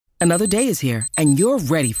Another day is here, and you're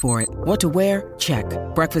ready for it. What to wear? Check.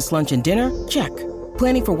 Breakfast, lunch, and dinner? Check.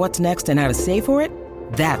 Planning for what's next and how to save for it?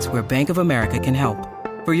 That's where Bank of America can help.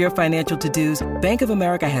 For your financial to-dos, Bank of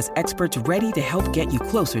America has experts ready to help get you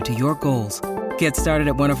closer to your goals. Get started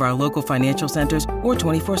at one of our local financial centers or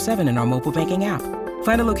 24/7 in our mobile banking app.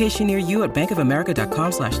 Find a location near you at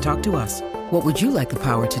bankofamerica.com/talktous. What would you like the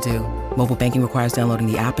power to do? Mobile banking requires downloading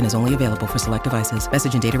the app and is only available for select devices.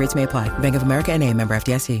 Message and data rates may apply. Bank of America N.A., member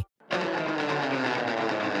FDIC.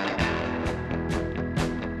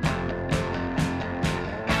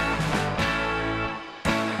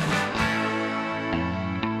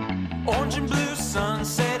 Orange and blue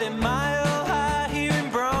sunset at Mile High here in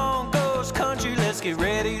Broncos country. Let's get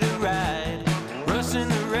ready to ride. Russ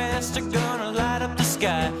and the rest are gonna light up the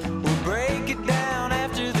sky. We'll break it down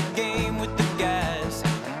after the game with the guys.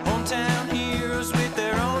 Hometown heroes with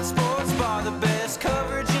their own sports bar. The best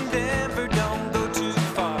coverage in Denver. Don't go too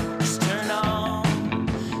far. Just turn on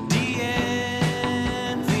DNVR.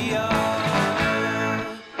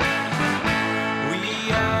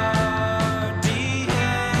 We are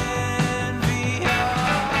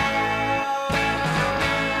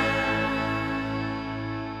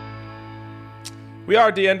We are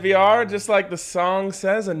DNVR, just like the song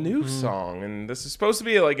says, a new song. And this is supposed to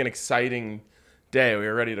be like an exciting day. We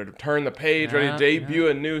are ready to turn the page, ready to debut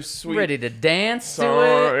a new sweet Ready to dance song.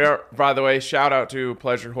 to it. Yeah. By the way, shout out to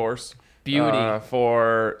Pleasure Horse. Beauty.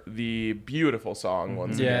 For the beautiful song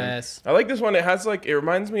once again. Yes. I like this one. It has like, it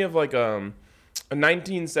reminds me of like a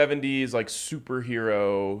 1970s like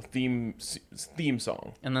superhero theme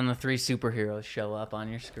song. And then the three superheroes show up on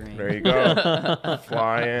your screen. There you go.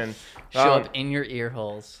 Fly in. Show up in your ear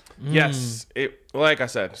holes. Yes, it, like I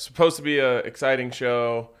said, it's supposed to be a exciting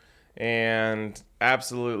show, and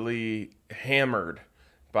absolutely hammered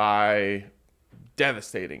by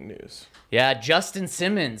devastating news. Yeah, Justin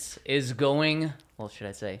Simmons is going. Well, should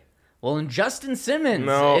I say? Well, and Justin Simmons is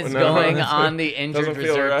No. going on the injured Doesn't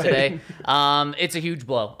feel reserve right. today. It's a huge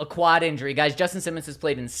blow. A quad injury. Guys, Justin Simmons has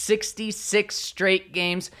played in 66 straight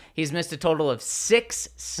games. He's missed a total of 6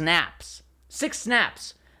 snaps. 6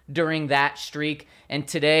 snaps during that streak. And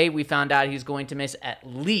today we found out he's going to miss at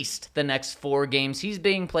least the next 4 games. He's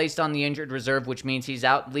being placed on the injured reserve, which means he's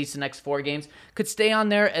out at least the next 4 games. Could stay on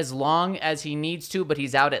there as long as he needs to, but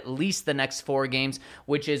he's out at least the next 4 games,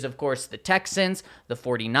 which is, of course, the Texans, the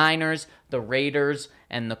 49ers, the Raiders,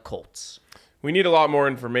 and the Colts. We need a lot more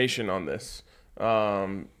information on this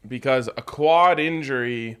because a quad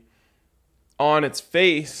injury on its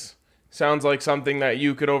face sounds like something that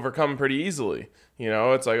you could overcome pretty easily. You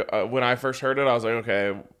know, it's like when I first heard it, I was like,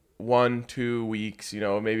 okay, 1-2 weeks, you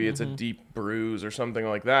know, maybe it's a deep bruise or something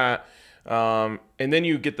like that. And then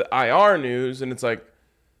you get the IR news and it's like,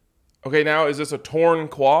 okay, now is this a torn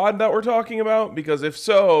quad that we're talking about? Because if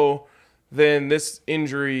so, then this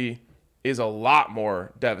injury is a lot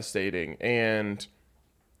more devastating and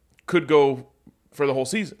could go for the whole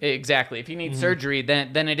season. Exactly. If you need surgery,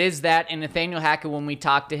 then it is that. And Nathaniel Hackett, when we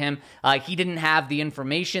talked to him, he didn't have the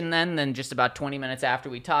information then. Then just about 20 minutes after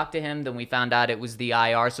we talked to him, then we found out it was the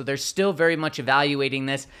IR. So they're still very much evaluating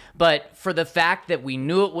this. But for the fact that we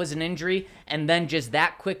knew it was an injury, and then just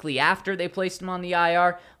that quickly after they placed him on the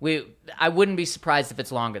IR, I wouldn't be surprised if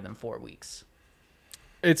it's longer than 4 weeks.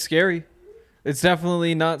 It's scary. It's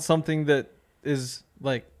definitely not something that is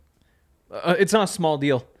like, it's not a small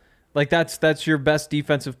deal. Like that's your best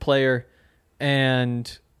defensive player,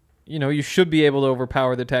 and you know you should be able to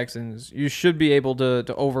overpower the Texans. You should be able to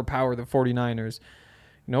overpower the 49ers.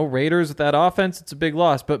 You know, Raiders with that offense, it's a big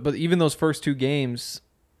loss. But even those first 2 games,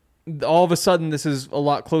 all of a sudden this is a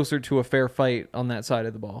lot closer to a fair fight on that side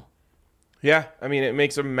of the ball. Yeah, I mean, it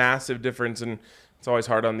makes a massive difference, and it's always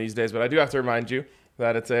hard on these days. But I do have to remind you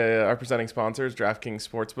that it's our presenting sponsor is DraftKings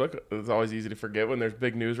Sportsbook. It's always easy to forget when there's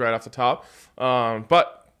big news right off the top.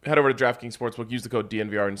 But head over to DraftKings Sportsbook, use the code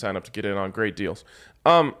DNVR, and sign up to get in on great deals.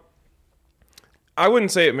 I wouldn't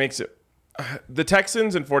say it makes it. The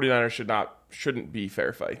Texans and 49ers shouldn't be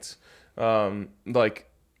fair fights. Like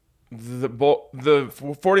the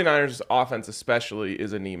 49ers offense especially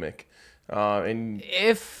is anemic. And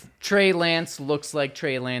if Trey Lance looks like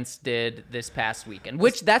Trey Lance did this past weekend,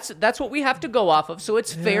 which that's what we have to go off of, so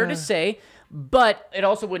it's fair to say, but it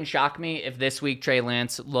also wouldn't shock me if this week Trey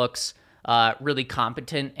Lance looks really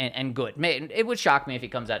competent and good. It would shock me if he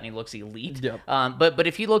comes out and he looks elite. Yep. But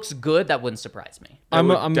if he looks good, that wouldn't surprise me. it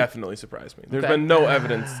would definitely surprise me. There's been no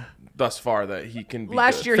evidence thus far that he can be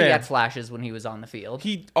Last good. year he Fair. had flashes when he was on the field.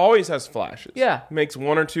 He always has flashes. Yeah. Makes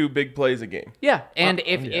 1 or 2 big plays a game. Yeah, and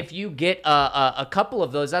if you get a couple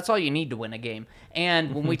of those, that's all you need to win a game.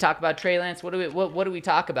 And when we talk about Trey Lance, what do we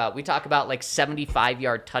talk about? We talk about like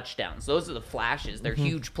 75-yard touchdowns. Those are the flashes. They're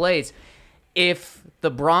huge plays. If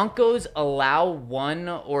the Broncos allow 1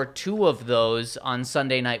 or 2 of those on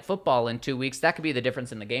Sunday Night Football in 2 weeks, that could be the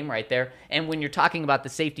difference in the game right there. And when you're talking about the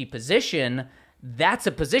safety position, that's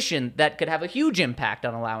a position that could have a huge impact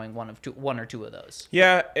on allowing 1 or 2 of those.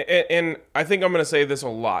 Yeah, and I think I'm going to say this a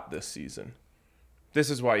lot this season. This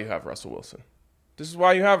is why you have Russell Wilson. This is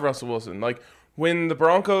why you have Russell Wilson. Like, when the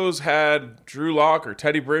Broncos had Drew Lock or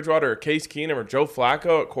Teddy Bridgewater or Case Keenum or Joe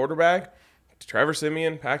Flacco at quarterback, Trevor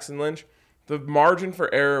Siemian, Paxton Lynch, the margin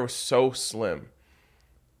for error was so slim.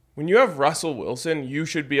 When you have Russell Wilson, you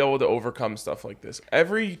should be able to overcome stuff like this.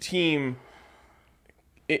 Every team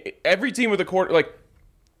with a quarter, like,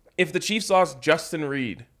 if the Chiefs lost Justin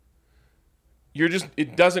Reed,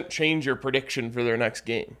 it doesn't change your prediction for their next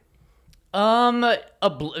game.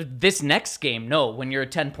 This next game, no. When you're a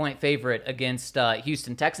 10-point favorite against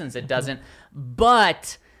Houston Texans, it doesn't.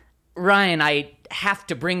 But Ryan, I have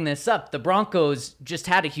to bring this up. The Broncos just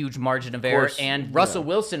had a huge margin of error, and Russell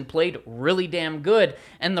Wilson played really damn good,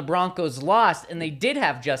 and the Broncos lost, and they did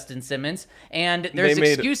have Justin Simmons, and there's They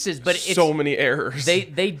made excuses, but it's so many errors.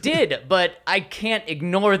 They did, but I can't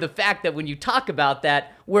ignore the fact that when you talk about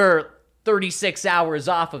that, we're 36 hours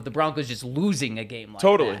off of the Broncos just losing a game like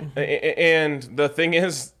Totally. that. And the thing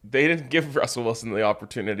is, they didn't give Russell Wilson the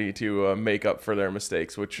opportunity to make up for their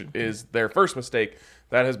mistakes, which is their first mistake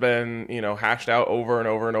that has been, hashed out over and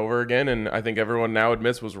over and over again. And I think everyone now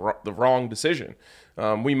admits was the wrong decision.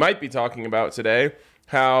 We might be talking about today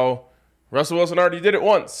how Russell Wilson already did it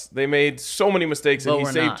once. They made so many mistakes and he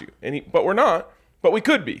saved you. But we're not. But we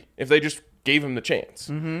could be if they just gave him the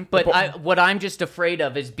chance. But what I'm just afraid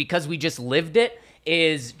of is because we just lived it,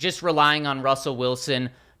 is just relying on Russell Wilson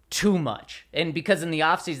too much. And because in the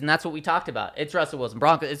offseason, that's what we talked about. It's Russell Wilson.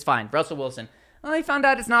 Broncos, it's fine. Russell Wilson. Well, I found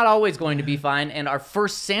out it's not always going to be fine. And our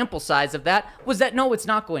first sample size of that was that, no, it's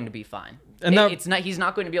not going to be fine. And it's not. He's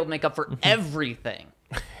not going to be able to make up for everything.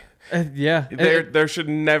 Yeah. There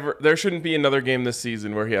shouldn't be another game this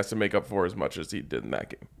season where he has to make up for as much as he did in that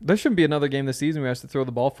game. There shouldn't be another game this season where he has to throw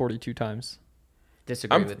the ball 42 times.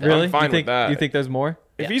 Disagree with that. Really? I'm fine you think, with that. You think there's more?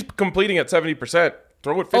 If he's completing at 70%,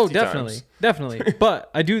 throw it 50 Oh, definitely. times. Definitely. But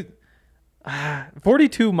I do...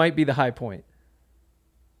 42 might be the high point.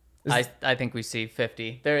 I think we see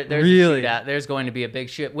 50. There's Really? There's going to be a big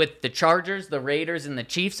shoot with the Chargers, the Raiders, and the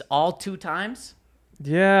Chiefs all 2 times.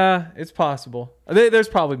 Yeah, it's possible. There's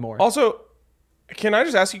probably more. Also, can I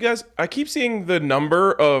just ask you guys? I keep seeing the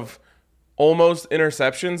number of almost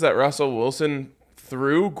interceptions that Russell Wilson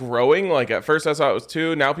threw growing. Like, at first I saw it was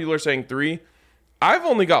 2. Now people are saying 3. I've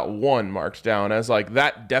only got 1 marked down as like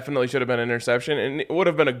that definitely should have been an interception, and it would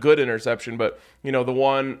have been a good interception. But the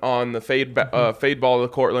one on the fade ball to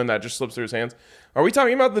Cortland that just slips through his hands. Are we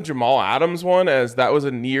talking about the Jamal Adams one as that was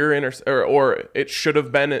a near or it should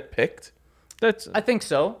have been picked? I think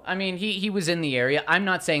so. I mean, he was in the area. I'm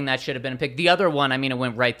not saying that should have been a pick. The other one, I mean, it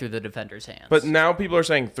went right through the defender's hands. But now people are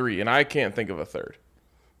saying 3, and I can't think of a third.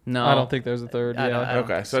 No, I don't think there's a third. I Yeah. don't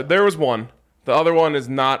Okay, think so there was 1. The other one is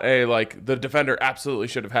not the defender absolutely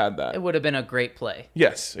should have had that. it would have been a great play.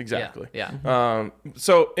 Yes, exactly. Yeah.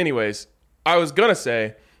 So anyways, I was going to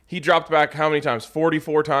say he dropped back how many times?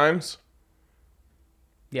 44 times?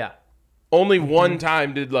 Yeah. Only 1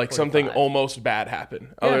 time did something 45. almost bad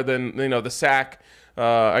happen other than, the sack.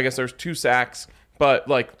 I guess there's 2 sacks, but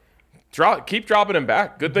keep dropping him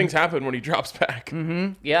back. Good things happen when he drops back.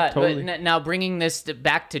 Yeah, Totally. but now bringing this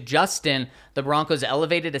back to Justin, the Broncos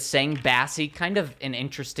elevated Essang Bassey, kind of an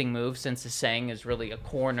interesting move since Essang is really a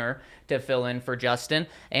corner to fill in for Justin.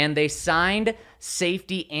 And they signed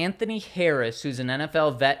safety Anthony Harris, who's an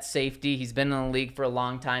NFL vet safety. He's been in the league for a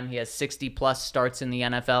long time. He has 60-plus starts in the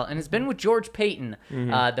NFL and has been with George Payton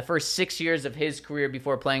the first 6 years of his career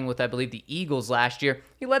before playing with, I believe, the Eagles last year.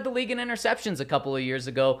 He led the league in interceptions a couple of years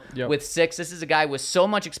ago with 6. This is a guy with so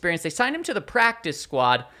much experience. They signed him to the practice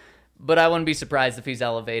squad, but I wouldn't be surprised if he's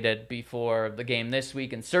elevated before the game this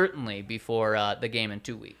week and certainly before the game in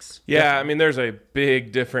 2 weeks. Yeah, I mean, there's a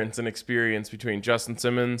big difference in experience between Justin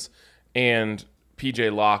Simmons and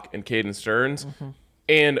PJ Locke and Caden Stearns,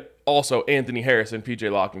 and also Anthony Harris and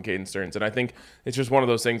PJ Locke and Caden Stearns. And I think it's just one of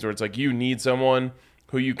those things where it's like you need someone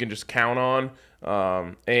who you can just count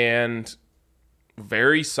on, and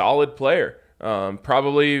very solid player.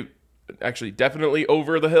 Probably, actually, definitely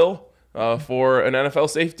over the hill for an NFL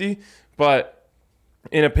safety, but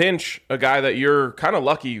in a pinch, a guy that you're kind of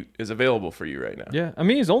lucky is available for you right now. Yeah, I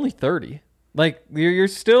mean he's only 30. Like you're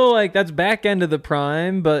still like that's back end of the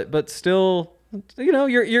prime, but still,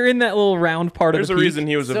 you're in that little round part There's of a the peak. reason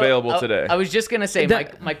he was So, available today. I was just gonna say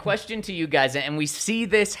That- my question to you guys, and we see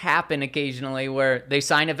this happen occasionally, where they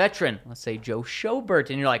sign a veteran, let's say Joe Schobert,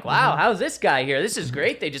 and you're like, wow, how's this guy here? This is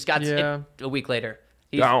great. They just got Yeah. a week later,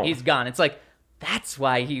 Gone. he's gone. It's like that's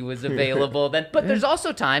why he was available then. But there's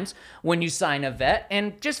also times when you sign a vet,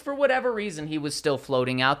 and just for whatever reason he was still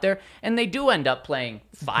floating out there, and they do end up playing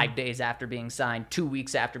 5 days after being signed, 2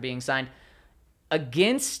 weeks after being signed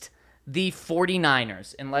against the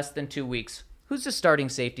 49ers in less than 2 weeks. Who's the starting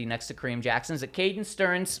safety next to Kareem Jackson? Is it Caden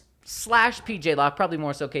Stearns / PJ Locke? Probably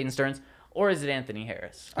more so Caden Stearns. Or is it Anthony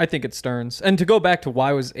Harris? I think it's Stearns. And to go back to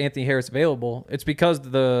why was Anthony Harris available, it's because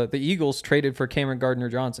the Eagles traded for Cameron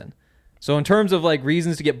Gardner-Johnson. So in terms of like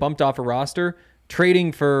reasons to get bumped off a roster,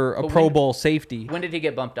 trading for a Pro Bowl safety, When did he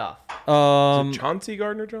get bumped off? Chauncey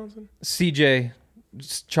Gardner-Johnson? CJ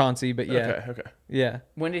Chauncey, but yeah, Okay. yeah.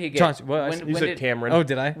 When did he get? Chauncey, what? When, You when said did, Cameron. Oh,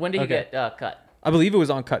 did I? When did he Okay. get cut? I believe it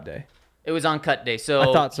was on cut day. It was on cut day, so I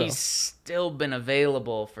thought so. he's still been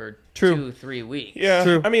available for True. 2-3 weeks. Yeah,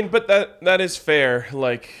 True. I mean, but that is fair.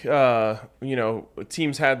 Like,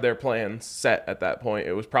 teams had their plans set at that point.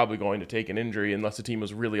 It was probably going to take an injury unless the team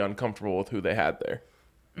was really uncomfortable with who they had there.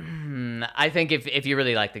 I think if you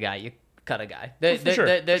really like the guy, you cut a guy.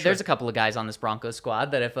 sure, There's a couple of guys on this Broncos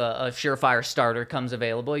squad that if a surefire starter comes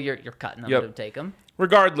available, you're cutting them Yep. to take him.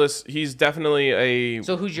 Regardless, he's definitely a.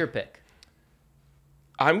 So who's your pick?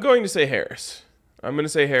 I'm going to say Harris.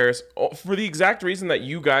 For the exact reason that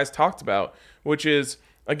you guys talked about, which is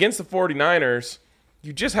against the 49ers,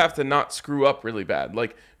 you just have to not screw up really bad.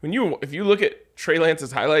 Like if you look at Trey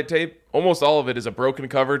Lance's highlight tape, almost all of it is a broken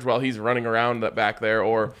coverage while he's running around that back there,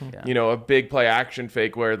 or a big play action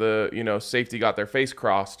fake where the safety got their face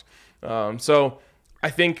crossed. So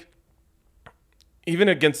I think even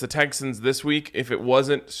against the Texans this week, if it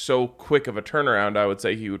wasn't so quick of a turnaround, I would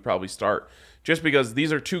say he would probably start. Just because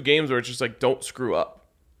these are two games where it's just like, don't screw up.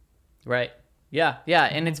 Right. Yeah.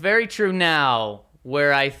 And it's very true now.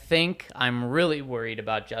 Where I think I'm really worried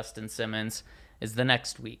about Justin Simmons is the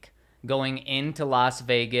next week. Going into Las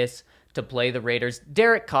Vegas to play the Raiders.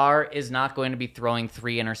 Derek Carr is not going to be throwing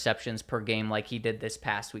 3 interceptions per game like he did this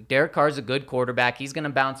past week. Derek Carr is a good quarterback. He's going to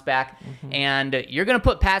bounce back. And you're going to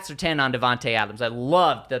put Pat Surtain on Devontae Adams. I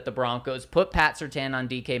loved that the Broncos put Pat Surtain on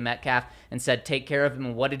DK Metcalf and said, take care of him.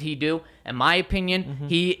 And what did he do? In my opinion,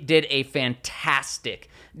 he did a fantastic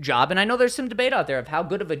job. And I know there's some debate out there of how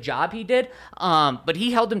good of a job he did. But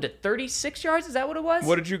he held him to 36 yards. Is that what it was?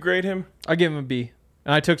 What did you grade him? I gave him a B.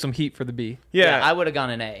 And I took some heat for the B. Yeah, I would have gone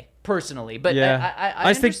an A personally, but Yeah. I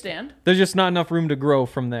just think understand. there's just not enough room to grow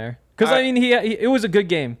from there. Because, I mean, it was a good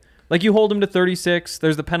game. Like, you hold him to 36.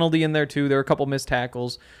 There's the penalty in there, too. There are a couple missed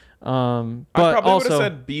tackles. But I probably also, would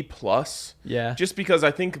have said B+. Yeah. Just because I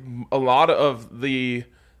think a lot of the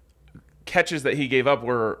catches that he gave up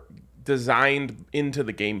were designed into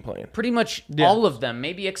the game plan. Pretty much all of them,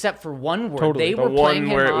 maybe except for one word. Totally. They The were playing one him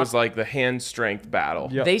where it off. was like the hand strength battle.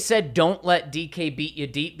 Yep. They said don't let DK beat you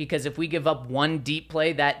deep because if we give up one deep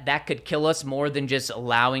play, that could kill us more than just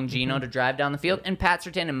allowing Geno to drive down the field. And Pat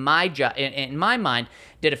Surtain, in my mind,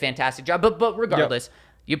 did a fantastic job. But regardless,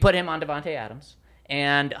 you put him on Devontae Adams.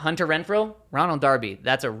 And Hunter Renfrow, Ronald Darby,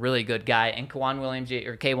 that's a really good guy. And K'Wan Williams,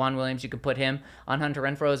 you could put him on Hunter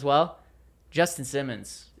Renfrow as well. Justin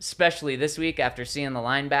Simmons, especially this week after seeing the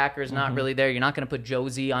linebackers not really there. You're not going to put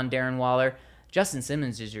Josie on Darren Waller. Justin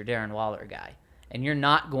Simmons is your Darren Waller guy. And you're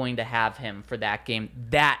not going to have him for that game.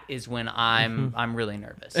 That is when I'm really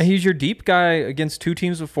nervous. And he's your deep guy against two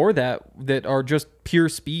teams before that are just pure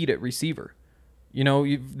speed at receiver.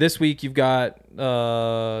 This week you've got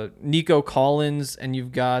Nico Collins and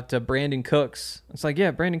you've got Brandon Cooks. It's like,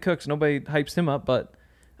 yeah, Brandon Cooks, nobody hypes him up, but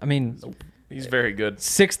I mean, He's very good.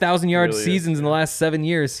 6,000-yard Really is, seasons in the last 7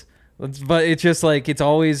 years. But it's just like, it's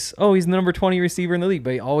always, he's the number 20 receiver in the league,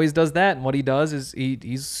 but he always does that. And what he does is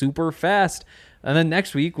he's super fast. And then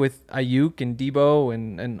next week with Ayuk and Debo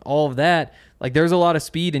and all of that, like there's a lot of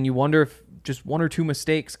speed, and you wonder if just one or two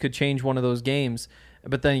mistakes could change one of those games.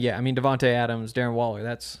 But then, yeah, I mean, Devontae Adams, Darren Waller,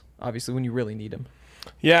 that's obviously when you really need him.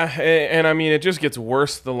 Yeah, and I mean, it just gets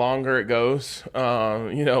worse the longer it goes.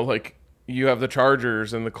 Like you have the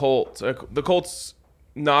Chargers and the Colts. The Colts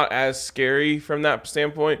not as scary from that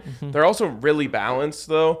standpoint. They're also really balanced,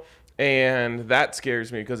 though, and that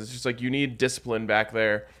scares me because it's just like you need discipline back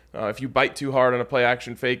there. If you bite too hard on a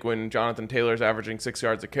play-action fake when Jonathan Taylor's averaging 6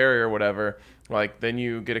 yards a carry or whatever, like then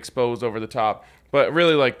you get exposed over the top. But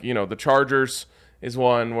really, the Chargers is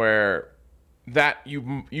one where that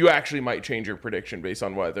you actually might change your prediction based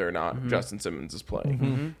on whether or not Justin Simmons is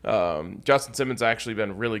playing. Justin Simmons actually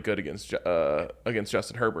been really good against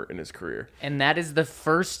Justin Herbert in his career. And that is the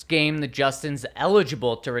first game that Justin's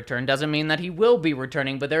eligible to return. Doesn't mean that he will be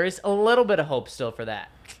returning, but there is a little bit of hope still for that.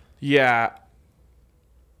 Yeah.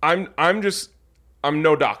 I'm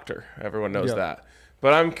no doctor. Everyone knows that.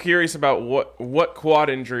 But I'm curious about what quad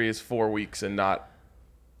injury is 4 weeks and not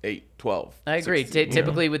 8, 12. I agree. 16,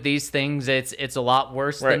 Typically with these things, it's a lot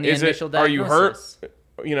worse than the initial Are you diagnosis. hurt?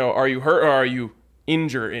 Are you hurt or are you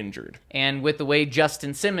injured? And with the way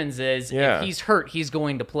Justin Simmons is, if he's hurt, he's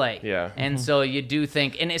going to play. Yeah. And so you do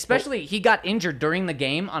think, and especially he got injured during the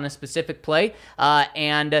game on a specific play,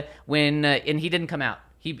 and he didn't come out.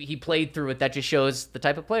 He played through it. That just shows the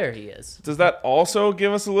type of player he is. Does that also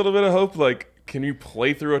give us a little bit of hope? Like, can you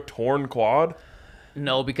play through a torn quad?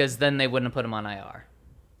 No, because then they wouldn't have put him on IR.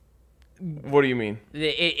 What do you mean?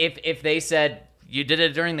 If they said you did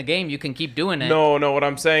it during the game, you can keep doing it. No. What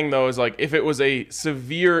I'm saying though is like if it was a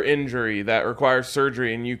severe injury that requires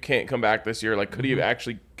surgery and you can't come back this year, like could he have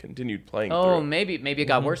actually continued playing? Oh, through? maybe it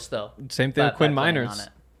got worse though. Same thing with by Quinn playing on Miners. it.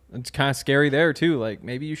 It's kind of scary there too. Like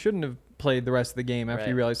maybe you shouldn't have played the rest of the game after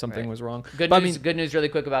you realized something was wrong. Good news really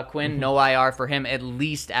quick about Quinn. No IR for him, at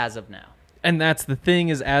least as of now. And that's the thing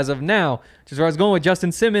is as of now, which is where I was going with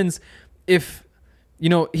Justin Simmons. If,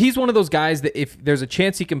 he's one of those guys that if there's a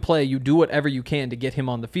chance he can play, you do whatever you can to get him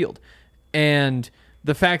on the field. And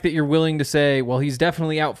the fact that you're willing to say, well, he's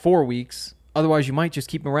definitely out 4 weeks. Otherwise, you might just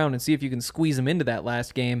keep him around and see if you can squeeze him into that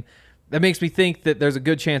last game. That makes me think that there's a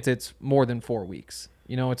good chance it's more than 4 weeks.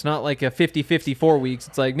 It's not like a 50-50 4 weeks.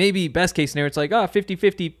 It's like maybe best case scenario, it's like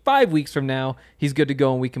 50-50 5 weeks from now, he's good to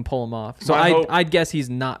go and we can pull him off. So I'd guess he's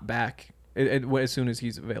not back as soon as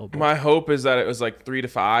he's available. My hope is that it was like 3 to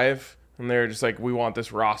 5, and they're just like, we want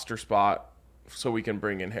this roster spot so we can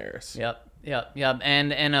bring in Harris. Yep.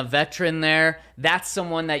 And a veteran there, that's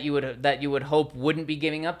someone that you would hope wouldn't be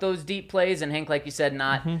giving up those deep plays. And Hank, like you said,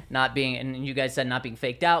 not being, and you guys said not being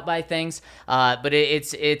faked out by things. But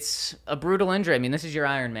it's a brutal injury. I mean, this is your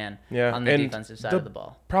Iron Man on the defensive side of the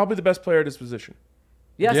ball. Probably the best player at his position.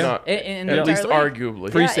 Yes, at least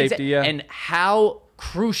arguably. Free safety, yeah. And how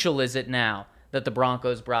crucial is it now that the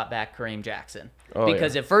Broncos brought back Kareem Jackson?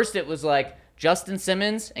 Because at first it was like Justin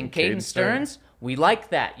Simmons and Caden Stearns. We like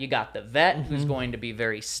that. You got the vet who's going to be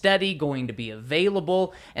very steady, going to be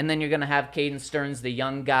available, and then you're going to have Caden Stearns, the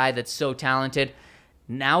young guy that's so talented.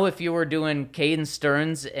 Now if you were doing Caden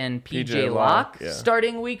Stearns and PJ Locke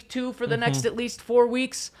starting week 2 for the next at least 4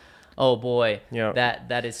 weeks, oh boy,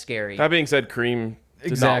 that is scary. That being said, Kareem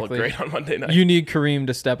did not look great on Monday night. You need Kareem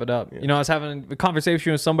to step it up. I was having a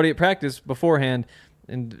conversation with somebody at practice beforehand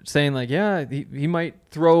and saying like, yeah, he might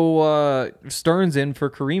throw Stearns in for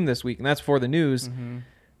Kareem this week, and that's for the news.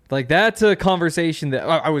 Like that's a conversation that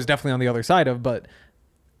I was definitely on the other side of. But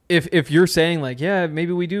if you're saying like, yeah,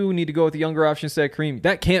 maybe we do need to go with the younger option instead of Kareem,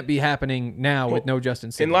 that can't be happening now with no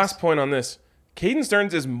Justin Simmons. And last point on this, Caden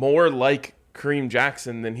Stearns is more like Kareem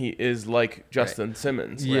Jackson than he is like Justin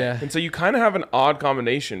Simmons. Yeah. And so you kind of have an odd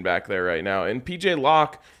combination back there right now. And PJ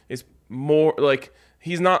Locke is more like,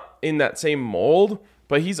 he's not in that same mold,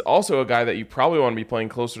 but he's also a guy that you probably want to be playing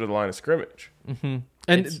closer to the line of scrimmage. And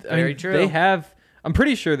it's very true. I'm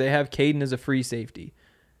pretty sure they have Caden as a free safety.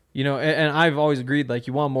 And I've always agreed, like,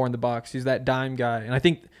 you want more in the box. He's that dime guy. And I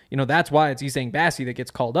think, that's why it's Essang Bassey that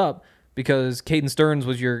gets called up, because Caden Stearns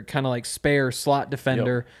was your kind of like spare slot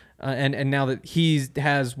defender. And now that he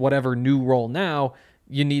has whatever new role now,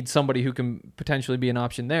 you need somebody who can potentially be an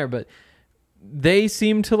option there. But they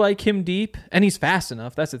seem to like him deep, and he's fast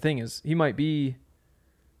enough. That's the thing, is he might be...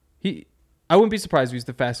 I wouldn't be surprised if he's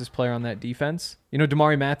the fastest player on that defense.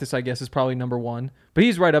 Damari Mathis, I guess, is probably number 1. But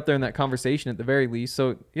he's right up there in that conversation at the very least.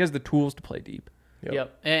 So he has the tools to play deep.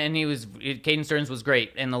 Yep. And Caden Stearns was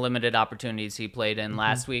great in the limited opportunities he played in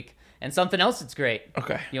last week. And something else that's great.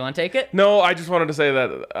 Okay. You want to take it? No, I just wanted to say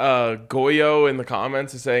that Goyo in the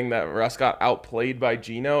comments is saying that Russ got outplayed by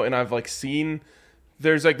Geno. And I've seen...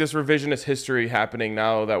 There's this revisionist history happening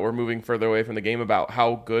now that we're moving further away from the game about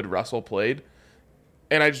how good Russell played.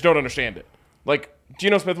 And I just don't understand it.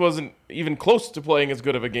 Geno Smith wasn't even close to playing as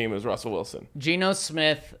good of a game as Russell Wilson. Geno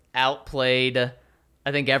Smith outplayed,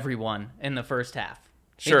 I think, everyone in the first half.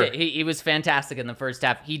 Sure. He was fantastic in the first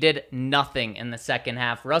half. He did nothing in the second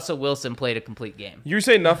half. Russell Wilson played a complete game. You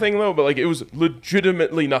say nothing, though, but it was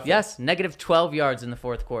legitimately nothing. Yes, negative 12 yards in the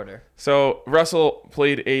fourth quarter. So Russell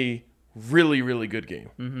played a really, really good game.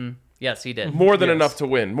 Mm-hmm. Yes, he did. More than enough to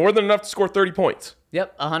win. More than enough to score 30 points.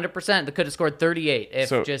 Yep, 100%. They could have scored 38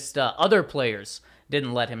 if other players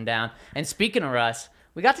didn't let him down. And speaking of Russ,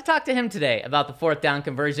 we got to talk to him today about the fourth down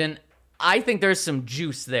conversion. I think there's some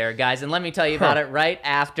juice there, guys. And let me tell you about it right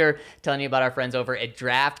after telling you about our friends over at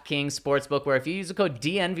DraftKings Sportsbook, where if you use the code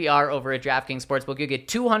DNVR over at DraftKings Sportsbook, you'll get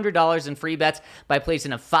 $200 in free bets by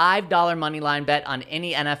placing a $5 money line bet on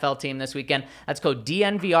any NFL team this weekend. That's code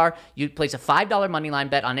DNVR. You place a $5 money line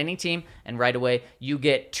bet on any team, and right away, you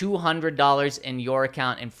get $200 in your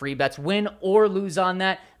account in free bets, win or lose on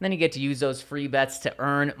that. And then you get to use those free bets to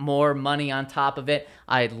earn more money on top of it.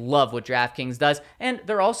 I love what DraftKings does. And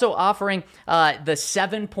they're also offering the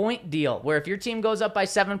 7-point deal, where if your team goes up by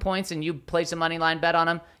 7 points and you place a money line bet on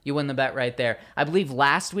them, you win the bet right there. I believe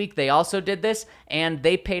last week they also did this, and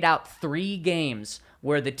they paid out 3 games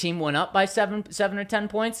where the team went up by 7 or 10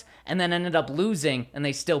 points and then ended up losing, and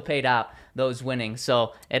they still paid out those winnings.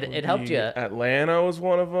 So it helped you. Atlanta was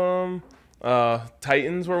one of them.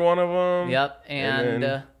 Titans were one of them. Yep, and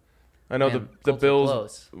then, I know the Colts were Bills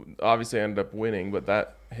close. obviously ended up winning, but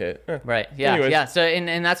that hit. Right. Yeah. Anyways. Yeah. So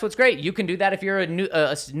and that's what's great. You can do that if you're a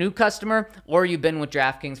new customer or you've been with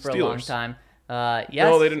DraftKings for a long Steelers. time. Yes.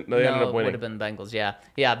 No, they didn't. They ended up It winning. would have been the Bengals. Yeah.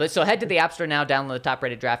 Yeah. But so head to the App Store now, download the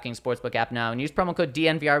top-rated DraftKings Sportsbook app now, and use promo code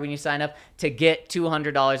DNVR when you sign up to get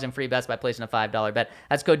 $200 in free bets by placing a $5 bet.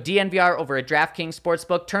 That's code DNVR over at DraftKings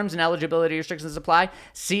Sportsbook. Terms and eligibility restrictions apply.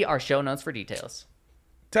 See our show notes for details.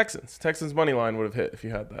 Texans money line would have hit if you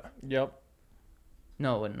had that. Yep.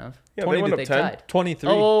 No, it wouldn't have. Yeah, they went up 10. tied. 23.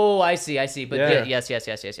 Oh, I see. But Yeah. yes.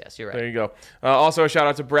 You're right. There you go. Also, a shout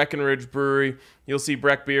out to Breckenridge Brewery. You'll see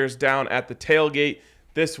Breck beers down at the tailgate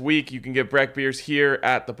this week. You can get Breck beers here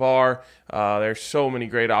at the bar. There's so many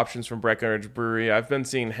great options from Breckenridge Brewery. I've been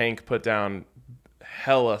seeing Hank put down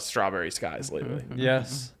hella strawberry skies lately.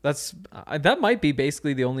 Yes, that's that might be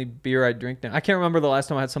basically the only beer I drink now. I can't remember the last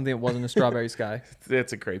time I had something that wasn't a strawberry sky.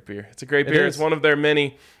 It's a great beer. It's a great beer. It's is. one of their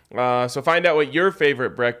many. So find out what your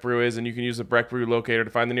favorite Breck brew is, and you can use the Breck Brew locator to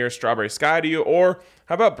find the nearest Strawberry Sky to you. Or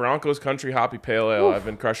how about Broncos Country Hoppy Pale Ale? I've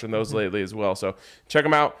been crushing those lately as well. So check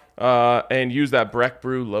them out and use that Breck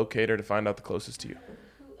Brew locator to find out the closest to you.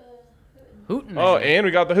 Hootenanny. Oh, and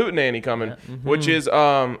we got the Hootenanny coming, which is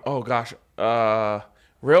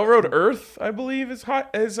Railroad Earth, I believe, is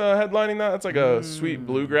headlining that. That's like a sweet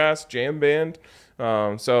bluegrass jam band.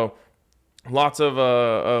 So lots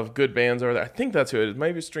of good bands over there. I think that's who it is.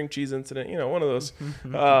 Maybe String Cheese Incident, one of those.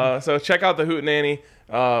 So check out the Hootenanny.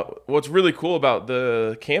 What's really cool about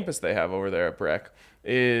the campus they have over there at Breck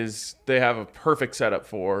is they have a perfect setup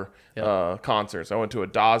for concerts. I went to a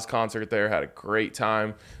Dawes concert there, had a great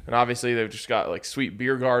time. And obviously they've just got like sweet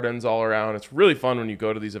beer gardens all around. It's really fun when you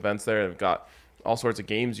go to these events there. They've got all sorts of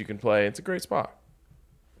games you can play. It's a great spot.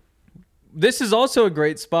 This is also a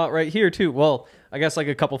great spot right here too. Well, I guess like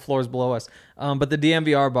a couple floors below us. But the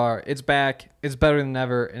DNVR bar, it's back. It's better than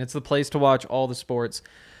ever, and it's the place to watch all the sports.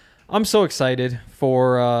 I'm so excited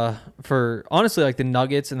for honestly like the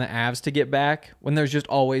Nuggets and the Avs to get back when there's just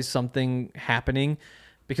always something happening,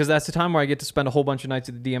 because that's the time where I get to spend a whole bunch of nights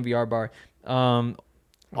at the DNVR bar.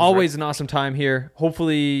 Always an awesome time here.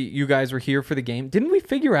 Hopefully you guys were here for the game. Didn't we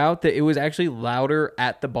figure out that it was actually louder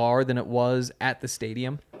at the bar than it was at the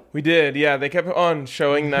stadium? We did, yeah. They kept on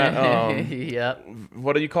showing that. Yep.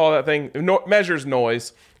 What do you call that thing? Measures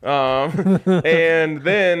noise. And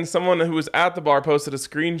then someone who was at the bar posted a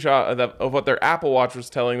screenshot of what their Apple Watch was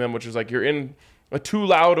telling them, which was like, you're in a too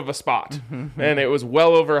loud of a spot. And it was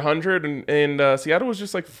well over 100. And Seattle was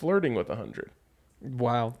just like flirting with 100.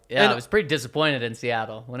 Wow. Yeah, And I was pretty disappointed in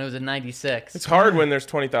Seattle when it was at 96. It's hard when there's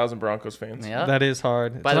 20,000 Broncos fans. Yeah. that is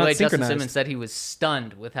hard. By It's the not way, Justin synchronized. Simmons said he was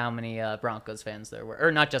stunned with how many Broncos fans there were.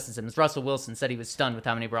 Or not Justin Simmons. Russell Wilson said he was stunned with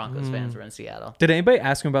how many Broncos fans were in Seattle. Did anybody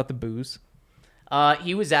ask him about the booze?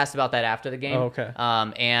 He was asked about that after the game. Oh, okay.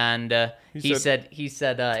 And he said-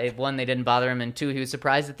 said one, they didn't bother him, and two, he was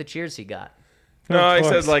surprised at the cheers he got. No, Of he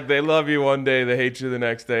course. says like, they love you one day, they hate you the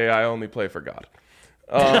next day. I only play for God.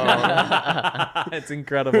 It's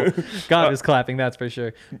incredible. God is clapping, that's for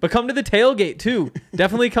sure. But come to the tailgate too.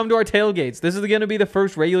 Definitely come to our tailgates. This is going to be the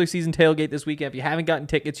first regular season tailgate this weekend. If you haven't gotten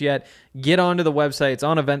tickets yet, get onto the website. It's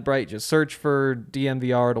on Eventbrite. Just search for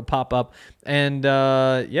DNVR. It'll pop up. And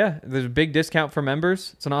there's a big discount for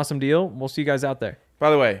members. It's an awesome deal. We'll see you guys out there. By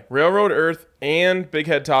the way, Railroad Earth and Big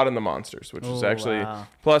Head Todd and the Monsters, which is actually wow.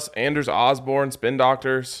 plus Anders Osborne, Spin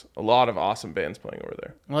Doctors, a lot of awesome bands playing over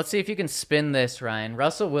there. Well, let's see if you can spin this, Ryan.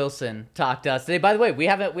 Russell Wilson talked to us today. By the way, we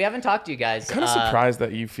haven't talked to you guys. Kind of surprised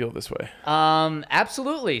that you feel this way.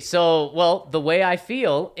 Absolutely. So, well, the way I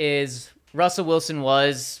feel is Russell Wilson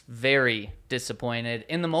was very disappointed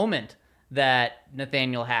in the moment that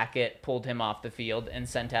Nathaniel Hackett pulled him off the field and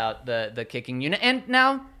sent out the kicking unit. And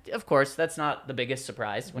now, of course, that's not the biggest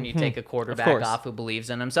surprise when you take a quarterback course. off who believes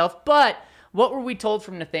in himself. But What were we told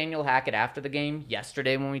from Nathaniel Hackett after the game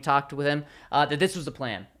yesterday when we talked with him? That this was the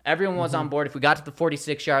plan. Everyone was on board. If we got to the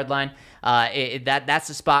 46-yard line, that's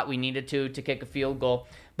the spot we needed to kick a field goal.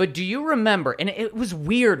 But do you remember, and it was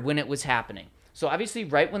weird when it was happening. So obviously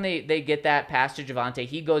right when they get that pass to Javonte,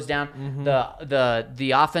 he goes down,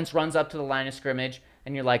 the offense runs up to the line of scrimmage,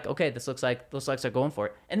 and you're like, okay, this looks like they're going for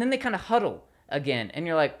it. And then they kind of huddle again, and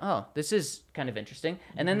you're like, oh, this is kind of interesting.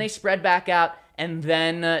 And then they spread back out, and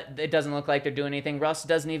then it doesn't look like they're doing anything. Russ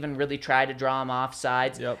doesn't even really try to draw them off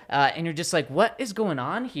sides. Yep. And you're just like, what is going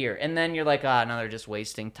on here? And then you're like, no, they're just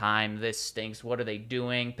wasting time. This stinks. What are they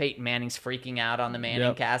doing? Peyton Manning's freaking out on the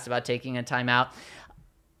Manning cast about taking a timeout.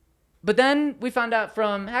 But then we found out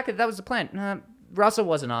from Hackett that was the plan. Russell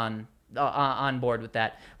wasn't on board with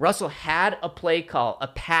that. Russell had a play call, a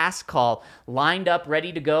pass call lined up,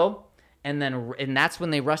 ready to go, and that's when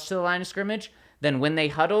they rushed to the line of scrimmage. Then when they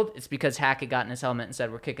huddled, it's because Hackett got in his helmet and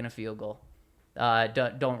said, "We're kicking a field goal.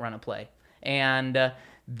 Don't run a play." And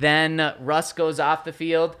then Russ goes off the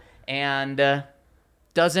field and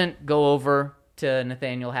doesn't go over to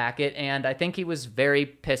Nathaniel Hackett, and I think he was very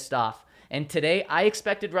pissed off. And today, I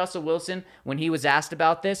expected Russell Wilson, when he was asked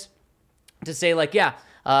about this, to say, like, yeah,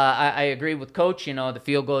 I agree with Coach. The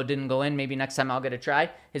field goal didn't go in. Maybe next time I'll get a try.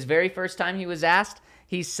 His very first time he was asked,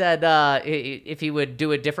 he said if he would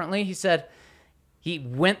do it differently, he said he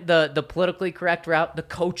went the politically correct route, the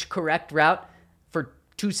coach correct route for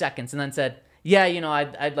 2 seconds, and then said, yeah,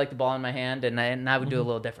 I'd like the ball in my hand, and I would do it a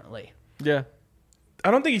little differently. Yeah. I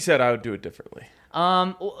don't think he said I would do it differently.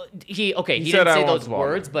 He didn't said, say "I want those the ball."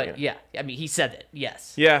 words, but yeah, I mean, he said it.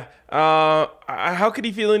 Yes. Yeah. How could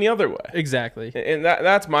he feel any other way? Exactly. And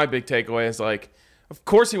that's my big takeaway is, like, of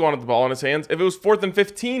course he wanted the ball in his hands. If it was 4th and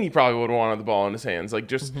 15, he probably would have wanted the ball in his hands. Like,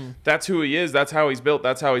 just that's who he is. That's how he's built.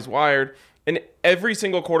 That's how he's wired. And every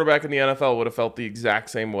single quarterback in the NFL would have felt the exact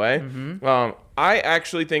same way. I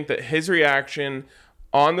actually think that his reaction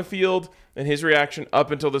on the field and his reaction up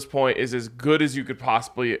until this point is as good as you could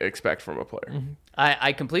possibly expect from a player.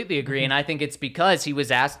 I completely agree, and I think it's because he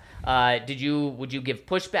was asked, would you give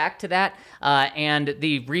pushback to that? And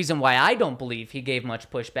the reason why I don't believe he gave much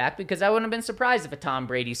pushback, because I wouldn't have been surprised if a Tom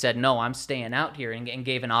Brady said, no, I'm staying out here, and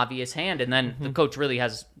gave an obvious hand, and then the coach really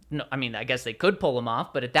has no, I mean, I guess they could pull him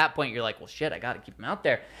off, but at that point you're like, well, shit, I got to keep him out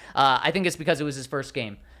there. I think it's because it was his first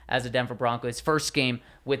game as a Denver Bronco, his first game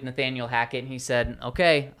with Nathaniel Hackett, and he said,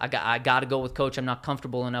 okay, I got to go with Coach. I'm not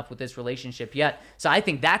comfortable enough with this relationship yet. So I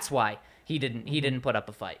think that's why he didn't put up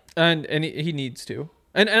a fight. And he needs to.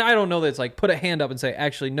 And I don't know that it's like put a hand up and say,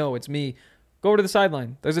 actually, no, it's me. Go over to the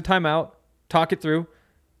sideline. There's a timeout. Talk it through.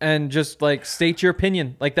 And just, like, state your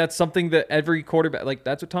opinion. Like, that's something that every quarterback, like,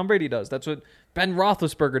 that's what Tom Brady does. That's what Ben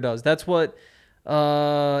Roethlisberger does. That's what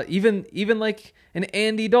even like an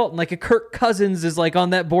Andy Dalton, like a Kirk Cousins is, like, on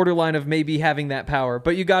that borderline of maybe having that power.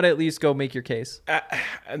 But you got to at least go make your case.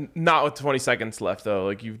 Not with 20 seconds left, though.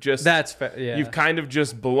 Like, that's fair. Yeah. You've kind of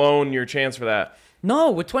just blown your chance for that. No,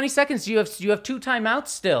 with 20 seconds, you have 2 timeouts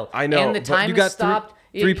still. I know, And the but time You is got stopped.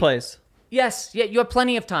 three plays. Yes, yeah, you have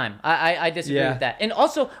plenty of time. I disagree with that. And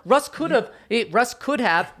also, Russ could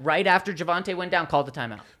have right after Javonte went down called the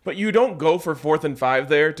timeout. But you don't go for 4th and 5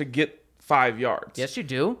 there to get 5 yards. Yes, you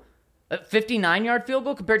do. A 59-yard field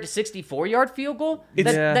goal compared to 64-yard field goal.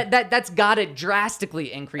 Yeah. That's got to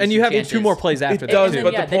drastically increase. And you have 2 more chances. plays after It that. does, too.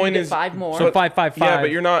 but yeah, the then you point get is 5 more. So 5-5-5. Yeah, but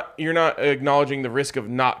you're not acknowledging the risk of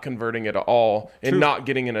not converting it at all and not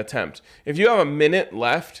getting an attempt. If you have a minute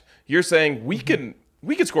left, you're saying we could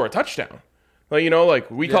score a touchdown.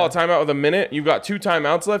 Like, we call a timeout with a minute. You've got 2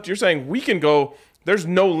 timeouts left. You're saying we can go. There's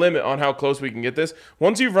no limit on how close we can get this.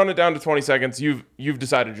 Once you've run it down to 20 seconds, you've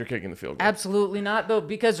decided you're kicking the field goal. Absolutely not, though,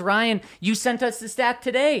 because Ryan, you sent us the stat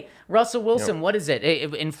today. Russell Wilson, What is it?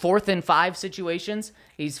 In 4th and 5 situations,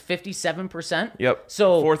 he's 57%. Yep.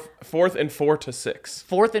 So fourth and 4 to 6.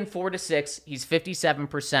 4th and 4 to 6, he's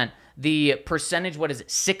 57%. The percentage, what is it?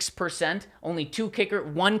 6%. Only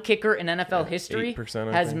one kicker in NFL history 8%,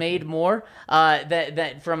 I has think. made more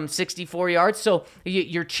that from 64 yards. So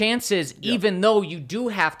your chances, even though you do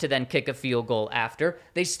have to then kick a field goal after,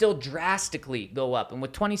 they still drastically go up. And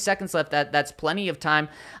with 20 seconds left, that's plenty of time.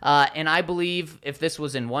 And I believe if this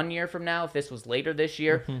was in 1 year from now, if this was later this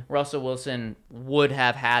year, Russell Wilson would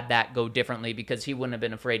have had that go differently because he wouldn't have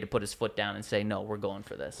been afraid to put his foot down and say, no, we're going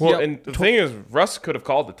for this. Well, and the thing is, Russ could have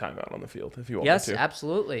called the timeout on the field if he wanted Yes, to.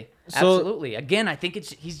 absolutely. So- Absolutely. Again, I think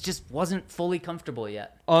he's just wasn't fully comfortable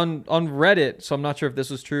yet. On Reddit, so I'm not sure if this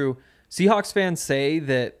was true, Seahawks fans say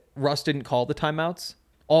that Russ didn't call the timeouts.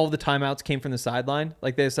 All of the timeouts came from the sideline.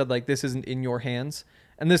 Like, they said, like, this isn't in your hands.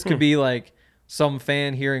 And this could be, like, some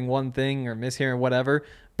fan hearing one thing or mishearing whatever.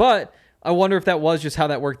 But I wonder if that was just how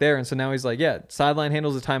that worked there. And so now he's like, yeah, sideline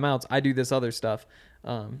handles the timeouts. I do this other stuff.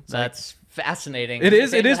 That's fascinating. It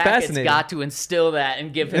is Nathaniel Hackett's fascinating. got to instill that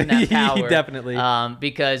and give him that power. Definitely.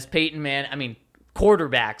 Because Peyton Manning,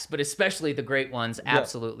 quarterbacks, but especially the great ones,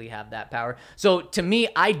 absolutely have that power. So to me,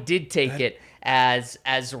 I did take it as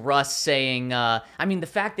Russ saying, the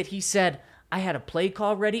fact that he said, I had a play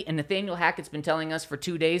call ready, and Nathaniel Hackett's been telling us for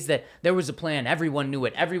 2 days that there was a plan. Everyone knew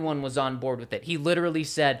it. Everyone was on board with it. He literally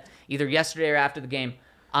said, either yesterday or after the game,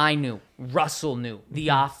 I knew. Russell knew. The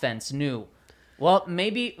offense knew. Well,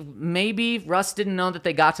 maybe Russ didn't know that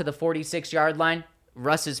they got to the 46-yard line.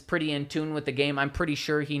 Russ is pretty in tune with the game. I'm pretty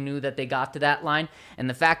sure he knew that they got to that line. And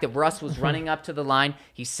the fact that Russ was running up to the line,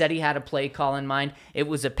 he said he had a play call in mind. It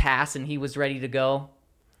was a pass, and he was ready to go.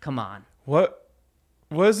 Come on. What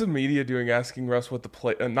is the media doing asking Russ what the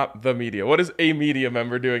play... not the media. What is a media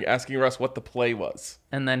member doing asking Russ what the play was?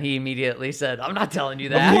 And then he immediately said, I'm not telling you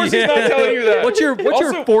that. Of course he's not telling you that. What's your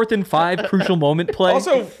 4th and 5 crucial moment play?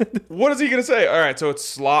 Also, what is he going to say? All right, so it's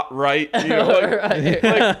slot right.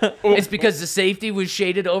 It's because the safety was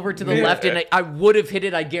shaded over to the left, and I would have hit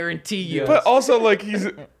it, I guarantee you. But also,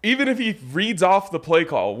 even if he reads off the play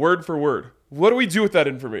call word for word, what do we do with that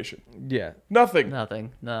information? Yeah. Nothing.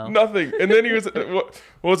 Nothing. No. Nothing. And then he was, what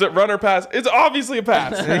was it, run or pass? It's obviously a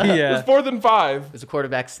pass. Yeah. It was 4th and 5. It was a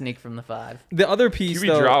quarterback sneak from the 5. The other piece, QB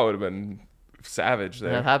though, draw would have been savage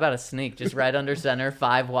there. How about a sneak? Just right under center,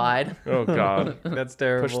 5 wide. Oh, God. that's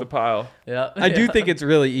terrible. Push the pile. Yeah. I do think it's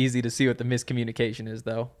really easy to see what the miscommunication is,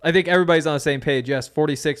 though. I think everybody's on the same page. Yes,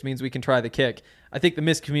 46 means we can try the kick. I think the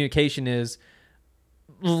miscommunication is,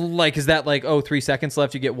 is that 3 seconds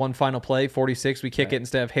left, you get one final play, 46, we kick it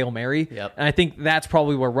instead of Hail Mary? Yep. And I think that's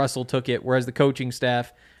probably where Russell took it, whereas the coaching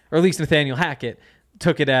staff, or at least Nathaniel Hackett,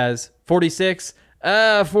 took it as 46,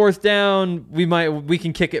 4th down, we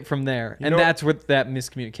can kick it from there. And that's what that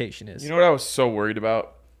miscommunication is. You know what I was so worried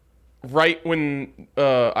about? Right when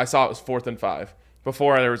I saw it was 4th and 5,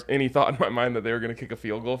 before there was any thought in my mind that they were going to kick a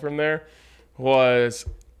field goal from there, was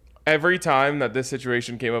every time that this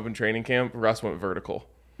situation came up in training camp, Russ went vertical.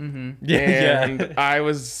 Mm-hmm. And I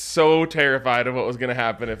was so terrified of what was going to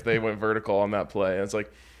happen if they went vertical on that play. And it's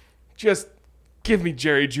like, just give me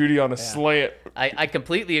Jerry Jeudy on a slant. I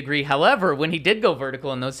completely agree. However, when he did go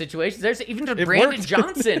vertical in those situations, there's even to Brandon worked.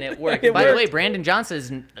 Johnson it worked. By the way, Brandon Johnson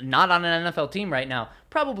is not on an NFL team right now,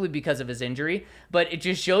 probably because of his injury. But it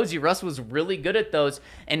just shows you Russ was really good at those.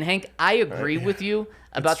 And Hank, I agree with you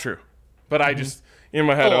about. That's true. But I just... in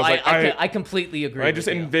my head, I was like, I completely agree. I just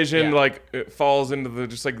with you. envisioned it falls into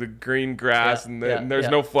the green grass, and there's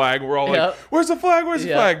no flag. We're all like, "Where's the flag? Where's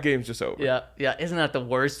the flag?" Game's just over. Yeah. Isn't that the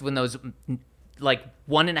worst when those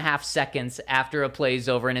 1.5 seconds after a play's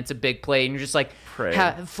over and it's a big play and you're just like,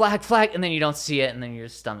 flag, and then you don't see it and then your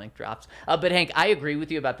stomach drops. But Hank, I agree with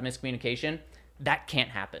you about the miscommunication. That can't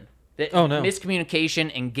happen. Oh, no. Miscommunication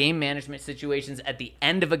and game management situations at the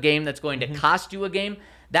end of a game that's going to cost you a game.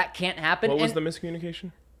 That can't happen. What was the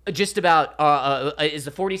miscommunication? Just about is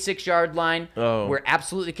the 46-yard line we're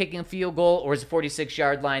absolutely kicking a field goal, or is the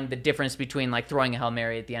 46-yard line the difference between throwing a Hail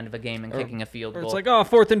Mary at the end of a game and kicking a field goal? It's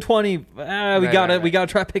 4th and 20. We gotta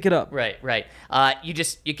try to pick it up. Right.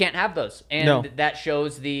 You can't have those, and that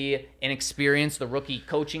shows the inexperience, the rookie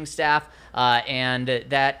coaching staff, and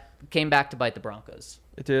that came back to bite the Broncos.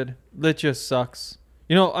 It did. That just sucks.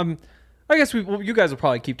 I guess you guys will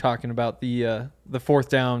probably keep talking about the 4th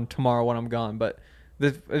down tomorrow when I'm gone, but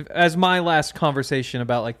as my last conversation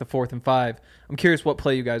about the 4th and 5, I'm curious what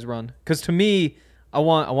play you guys run, because to me, I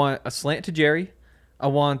want a slant to Jerry, I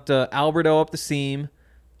want Alberto up the seam,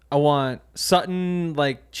 I want Sutton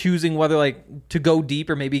choosing whether to go deep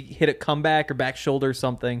or maybe hit a comeback or back shoulder or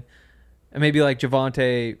something, and maybe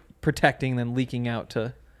Javonte protecting then leaking out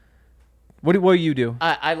to. What do you do?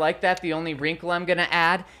 I like that. The only wrinkle I'm going to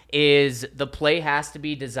add is the play has to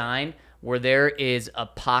be designed where there is a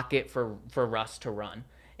pocket for Russ to run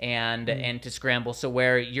and to scramble, so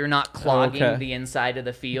where you're not clogging the inside of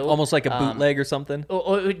the field. Almost like a bootleg or something?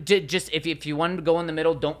 Just if you want him to go in the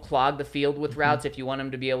middle, don't clog the field with routes. If you want him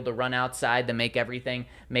to be able to run outside, then make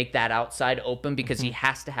that outside open, because he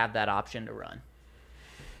has to have that option to run.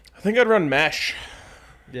 I think I'd run mesh.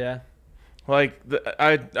 Yeah.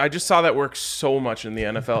 I just saw that work so much in the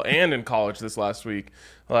NFL and in college this last week.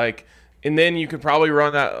 And then you could probably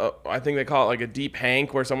run that, I think they call it a deep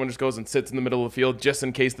hank, where someone just goes and sits in the middle of the field just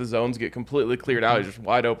in case the zones get completely cleared out. He's just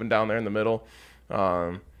wide open down there in the middle.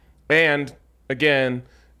 And, again,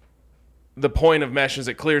 the point of mesh is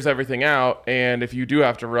it clears everything out, and if you do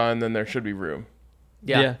have to run, then there should be room.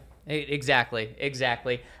 Yeah. Exactly.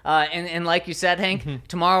 And like you said, Hank,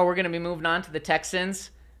 tomorrow we're going to be moving on to the Texans.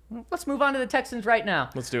 Let's move on to the Texans right now.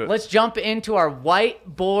 Let's do it. Let's jump into our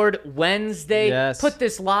Whiteboard Wednesday. Yes. Put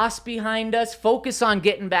this loss behind us. Focus on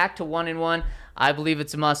getting back to 1-1. I believe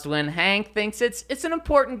it's a must-win. Hank thinks it's an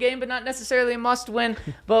important game, but not necessarily a must-win.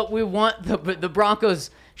 But we want the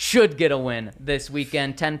Broncos should get a win this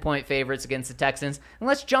weekend. 10-point favorites against the Texans. And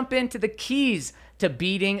let's jump into the keys to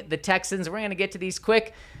beating the Texans. We're going to get to these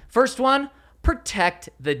quick. First one, protect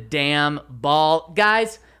the damn ball.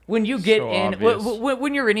 Guys, when you get in,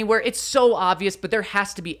 when you're anywhere, it's so obvious, but there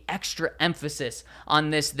has to be extra emphasis on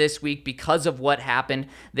this week because of what happened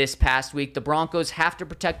this past week. The Broncos have to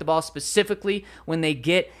protect the ball specifically when they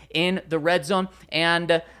get in the red zone.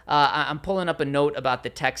 And I'm pulling up a note about the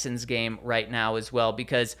Texans game right now as well,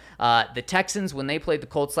 because the Texans, when they played the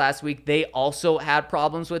Colts last week, they also had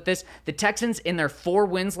problems with this. The Texans, in their 4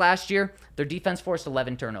 wins last year, their defense forced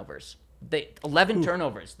 11 turnovers. 11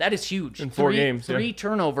 turnovers. That is huge. In 4 games. 3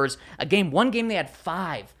 turnovers a game. One game they had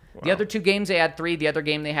 5. Wow. The other 2 games they had 3. The other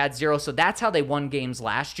game they had 0. So that's how they won games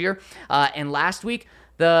last year. And last week,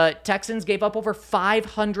 the Texans gave up over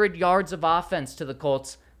 500 yards of offense to the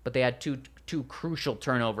Colts, but they had two crucial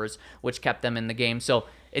turnovers, which kept them in the game. So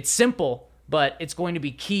it's simple, but it's going to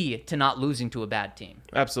be key to not losing to a bad team.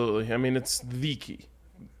 Absolutely. I mean, it's the key.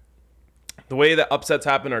 The way that upsets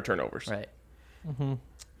happen are turnovers. Right. Mm-hmm.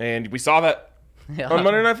 And we saw that on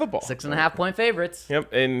Monday Night Football. 6.5-point favorites.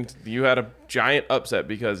 Yep, and you had a giant upset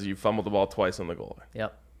because you fumbled the ball twice on the goal line.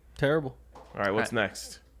 Yep. Terrible. All right, what's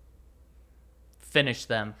next? Finish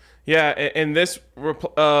them. Yeah, and this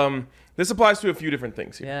applies to a few different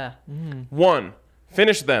things here. Yeah. One,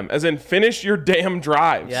 finish them, as in finish your damn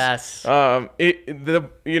drives. Yes.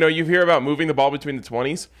 You hear about moving the ball between the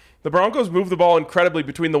 20s. The Broncos move the ball incredibly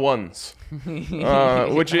between the ones,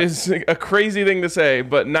 which is a crazy thing to say.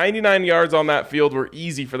 But 99 yards on that field were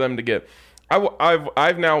easy for them to get.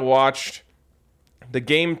 I've now watched the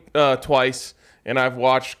game twice, and I've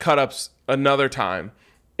watched cut-ups another time.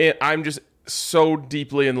 And I'm just so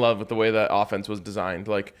deeply in love with the way that offense was designed.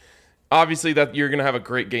 Like, obviously, that you're going to have a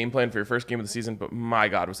great game plan for your first game of the season, but my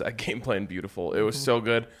God, was that game plan beautiful. It was so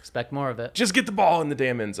good. Expect more of it. Just get the ball in the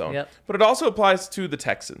damn end zone. Yep. But it also applies to the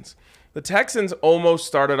Texans. The Texans almost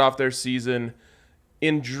started off their season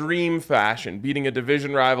in dream fashion, beating a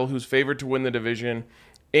division rival who's favored to win the division,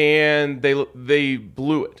 and they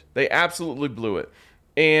blew it. They absolutely blew it.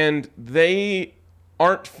 And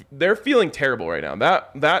they're feeling terrible right now.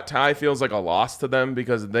 That tie feels like a loss to them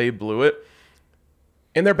because they blew it.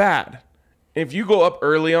 And they're bad. If you go up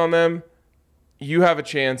early on them, you have a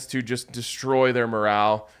chance to just destroy their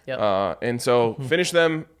morale. Yep. And so finish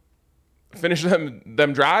them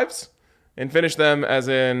drives, and finish them as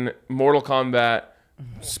in Mortal Kombat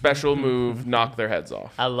special move, knock their heads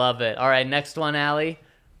off. I love it. All right, next one, Allie.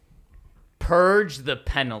 Purge the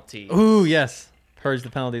penalty. Ooh, yes. Purge the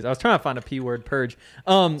penalties. I was trying to find a P word, purge.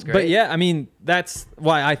 But yeah, I mean, that's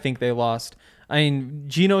why I think they lost. I mean,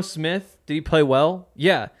 Geno Smith, did he play well?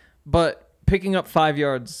 Yeah. But picking up 5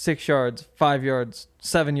 yards, 6 yards, 5 yards,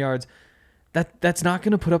 7 yards, that's not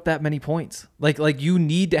going to put up that many points. Like you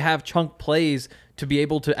need to have chunk plays to be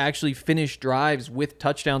able to actually finish drives with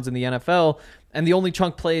touchdowns in the NFL. And the only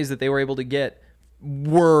chunk plays that they were able to get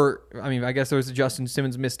were, I mean, I guess there was a Justin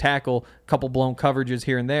Simmons missed tackle, a couple blown coverages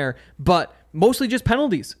here and there, but mostly just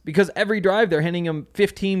penalties because every drive they're handing them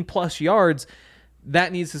 15 plus yards.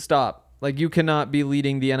 That needs to stop. Like, you cannot be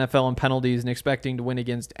leading the NFL in penalties and expecting to win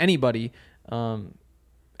against anybody at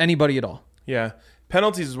all. Yeah.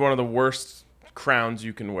 Penalties is one of the worst crowns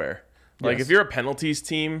you can wear. Like, Yes. if you're a penalties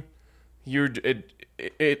team,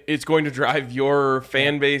 it's going to drive your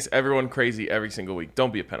fan base, everyone crazy every single week.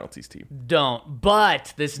 Don't be a penalties team. Don't.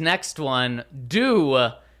 But this next one, do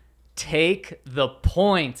take the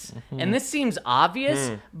points. And this seems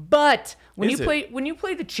obvious, but when Is you it?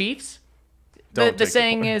 play the Chiefs, Don't the take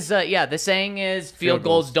saying points. the saying is field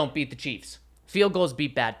goals don't beat the Chiefs. Field goals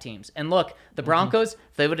beat bad teams. And look, the Broncos,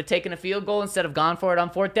 if they would have taken a field goal instead of gone for it on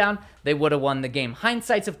 4th down, they would have won the game.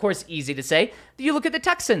 Hindsight's, of course, easy to say. You look at the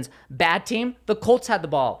Texans. Bad team. The Colts had the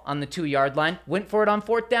ball on the 2-yard line, went for it on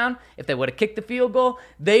 4th down. If they would have kicked the field goal,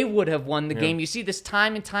 they would have won the game. You see this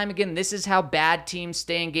time and time again. This is how bad teams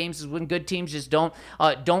stay in games, is when good teams just don't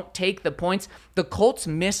take the points. The Colts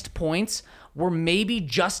missed points were maybe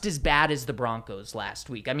just as bad as the Broncos last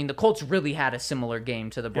week. I mean, the Colts really had a similar game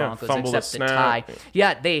to the Broncos, fumbled a except the snap. tie.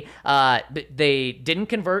 Yeah, they didn't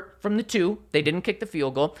convert from the 2. They didn't kick the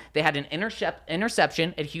field goal. They had an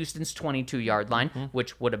interception at Houston's 22-yard line,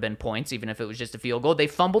 which would have been points, even if it was just a field goal. They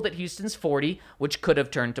fumbled at Houston's 40, which could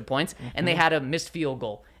have turned to points. And they had a missed field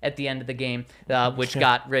goal at the end of the game, which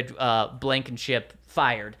got Blankenship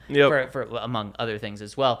fired for among other things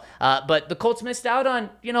as well. But the Colts missed out on,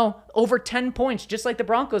 over 10 points, just like the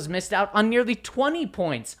Broncos missed out on nearly 20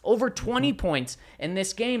 points, over 20 points in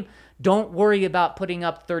this game. Don't worry about putting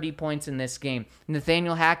up 30 points in this game.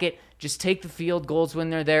 Nathaniel Hackett, just take the field goals when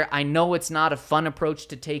they're there. I know it's not a fun approach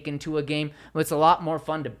to take into a game, but it's a lot more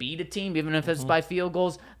fun to beat a team, even if it's by field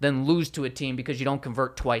goals, than lose to a team because you don't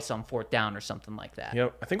convert twice on 4th down or something like that.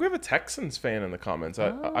 Yep. I think we have a Texans fan in the comments.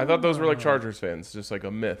 I thought those were like Chargers fans, just like a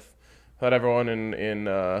myth. I thought everyone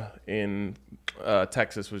in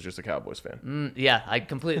Texas was just a Cowboys fan. Yeah, I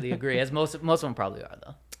completely agree, as most of them probably are,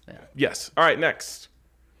 though. Yeah. Yes. All right, next.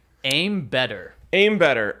 Aim better.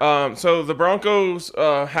 So the Broncos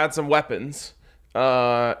had some weapons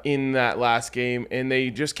in that last game, and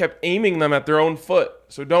they just kept aiming them at their own foot.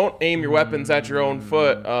 So don't aim your weapons at your own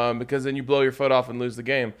foot because then you blow your foot off and lose the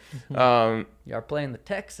game. You are playing the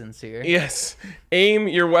Texans here. Yes. Aim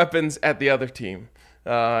your weapons at the other team,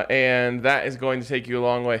 and that is going to take you a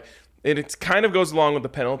long way. It kind of goes along with the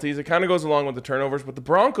penalties. It kind of goes along with the turnovers, but the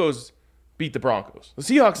Broncos beat the Broncos. The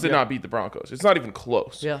Seahawks did not beat the Broncos. It's not even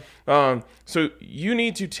close. Yeah. So you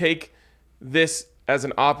need to take this as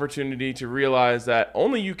an opportunity to realize that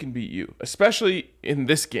only you can beat you, especially in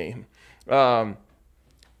this game.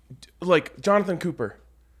 Like Jonathan Cooper,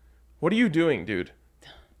 what are you doing, dude?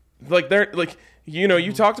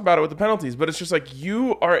 You talked about it with the penalties, but it's just like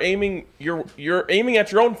you are aiming. You're aiming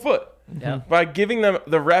at your own foot. Yeah. By giving them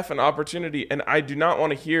the ref an opportunity, and I do not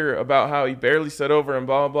want to hear about how he barely set over and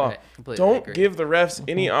blah, blah, blah. Right. Don't agree. give the refs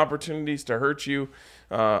any opportunities to hurt you.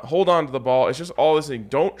 Hold on to the ball. It's just all this thing.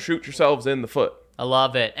 Don't shoot yourselves in the foot. I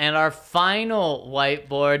love it. And our final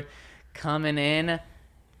whiteboard coming in,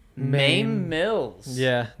 Mame Mills.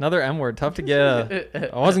 Yeah, another M word. Tough to get.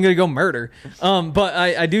 I wasn't gonna go murder. But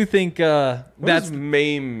I do think What that's does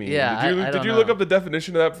maim mean? Yeah, I did you don't look know. up the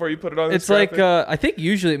definition of that before you put it on? it's this like graphic? I think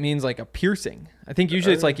usually it means like a piercing. I think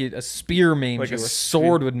usually it's like a spear maims Like you, a a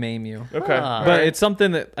sword would maim you. Okay, Ah. all But right. it's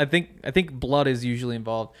something that I think blood is usually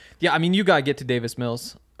involved. Yeah, I mean you gotta get to Davis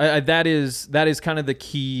Mills. That is kind of the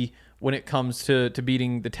key when it comes to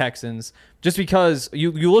beating the Texans. Just because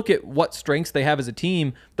you look at what strengths they have as a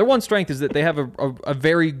team, their one strength is that they have a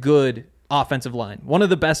very good offensive line. One of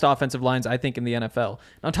the best offensive lines, I think, in the NFL.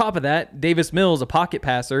 On top of that, Davis Mills, a pocket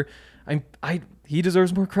passer, he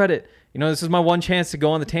deserves more credit. This is my one chance to go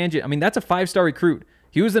on the tangent. I mean, that's a 5-star recruit.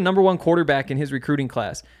 He was the number 1 quarterback in his recruiting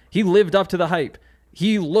class. He lived up to the hype.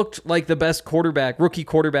 He looked like the best rookie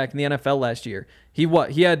quarterback in the NFL last year. He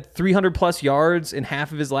had 300+ yards in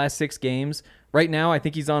half of his last 6 games. Right now, I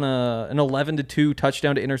think he's on an 11-2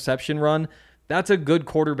 touchdown to interception run. That's a good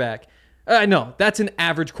quarterback. No, that's an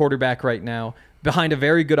average quarterback right now behind a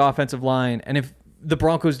very good offensive line. And if the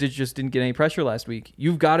Broncos just didn't get any pressure last week,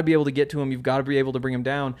 you've got to be able to get to him. You've got to be able to bring him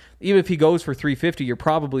down. Even if he goes for 350, you're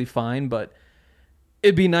probably fine, but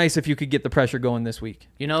it'd be nice if you could get the pressure going this week.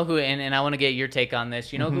 You know who, and I want to get your take on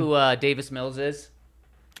this. You know who Davis Mills is?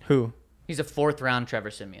 Who? He's a 4th-round Trevor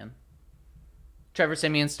Siemian. Trevor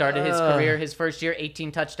Siemian started his career, his first year,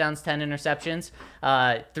 18 touchdowns, 10 interceptions,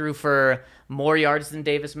 threw for more yards than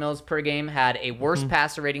Davis Mills per game, had a worse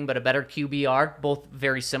passer rating but a better QBR, both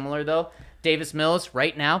very similar though. Davis Mills,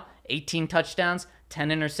 right now, 18 touchdowns, 10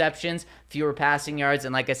 interceptions, fewer passing yards,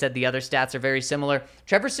 and like I said, the other stats are very similar.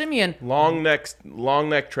 Trevor Siemian, long neck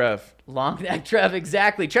Trev. long neck Trev,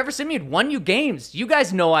 exactly. Trevor Siemian won you games. You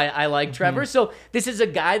guys know I like Trevor, so this is a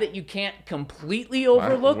guy that you can't completely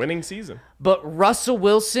overlook. Winning season. But Russell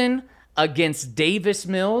Wilson against Davis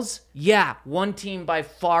Mills, yeah, one team by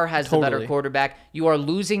far has the better Totally. quarterback. You are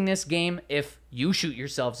losing this game if you shoot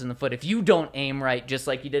yourselves in the foot, if you don't aim right just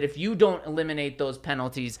like you did, if you don't eliminate those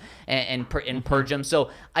penalties and purge them. So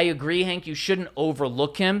I agree, Hank, you shouldn't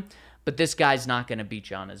overlook him, but this guy's not going to beat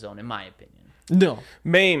you on his own, in my opinion. No.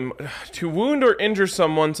 Maim, to wound or injure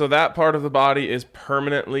someone so that part of the body is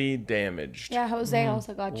permanently damaged. Yeah, Jose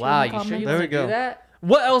also got you. Wow, in the you sure you comments. There want we to do go. that?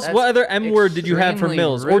 What else? That's What other M word did you have for extremely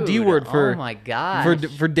Mills or rude. D word for? Oh my god.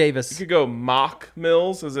 for Davis? You could go mock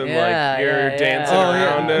Mills, as in Yeah, like you're yeah, dancing yeah. Oh,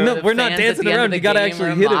 yeah. around him. No, The we're not fans at dancing the end around. of the You gotta game actually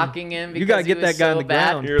were hit him. mocking him You gotta because get he that was guy on so the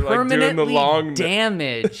bad. ground. You're like doing the Permanently long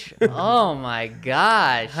damage. Oh my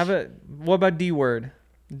gosh. What about D word?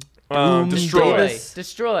 destroy. Davis.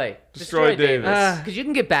 Destroy Destroy Davis. Because you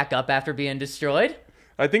can get back up after being destroyed.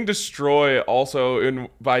 I think destroy also,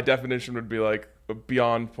 by definition, would be like a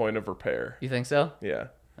beyond point of repair. You think so? Yeah.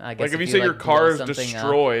 I guess Like if you say your blow car is something up.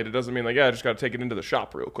 destroyed, it doesn't mean like, yeah, I just got to take it into the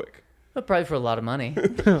shop real quick. But probably for a lot of money.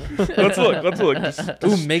 Let's look.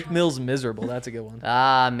 Ooh, make Mills miserable. That's a good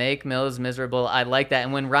one. Make Mills miserable. I like that.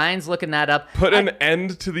 And when Ryan's looking that up, Put an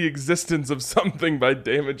end to the existence of something by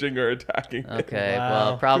damaging or attacking it. okay, Wow.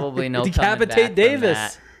 well, probably no Decapitate coming back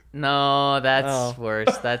Davis. From that. No, that's Oh.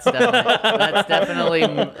 worse. That's definitely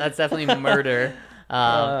murder.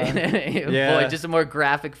 Yeah. Boy, just a more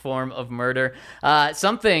graphic form of murder.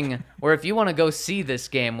 Something where if you want to go see this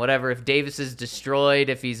game, whatever, if Davis is destroyed,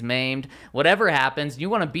 if he's maimed, whatever happens, you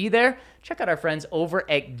want to be there, check out our friends over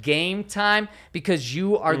at Game Time because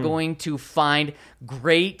you are going to find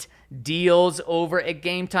great deals over at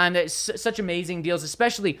Game Time. That's such amazing deals,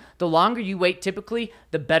 especially the longer you wait, typically,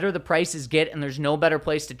 the better the prices get, and there's no better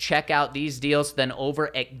place to check out these deals than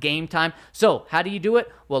over at Game Time. So how do you do it?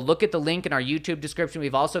 Well, look at the link in our YouTube description.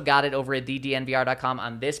 We've also got it over at thednvr.com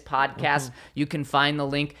on this podcast. You can find the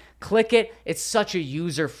link. Click it. It's such a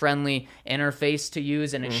user-friendly interface to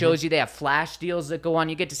use, and it shows you they have flash deals that go on.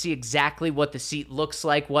 You get to see exactly what the seat looks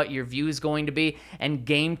like, what your view is going to be, and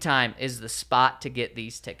Game Time is the spot to get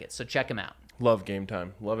these tickets. So check them out. Love Game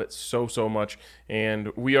Time. Love it so much.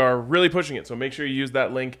 And we are really pushing it. So make sure you use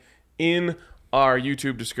that link in our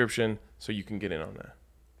YouTube description so you can get in on that.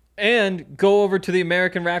 And go over to the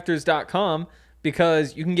AmericanRaptors.com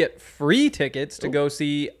because you can get free tickets to go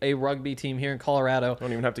see a rugby team here in Colorado.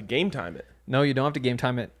 Don't even have to Game Time it. No, you don't have to Game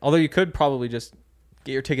Time it. Although you could probably just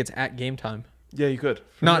get your tickets at Game Time. Yeah, you could.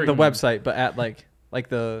 Not the website, but at like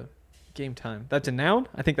the Game Time. That's a noun?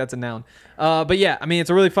 I think that's a noun. But yeah, I mean, it's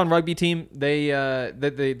a really fun rugby team.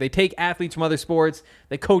 They take athletes from other sports,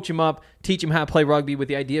 they coach them up, teach them how to play rugby with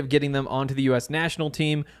the idea of getting them onto the U.S. national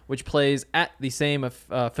team, which plays at the same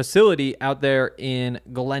facility out there in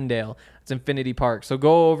Glendale. It's Infinity Park. So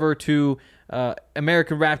go over to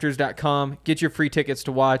AmericanRaptors.com, get your free tickets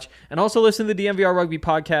to watch, and also listen to the DNVR Rugby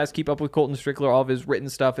podcast. Keep up with Colton Strickler, all of his written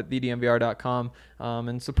stuff at thednvr.com,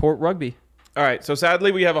 and support rugby. All right, so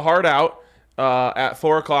sadly we have a hard out at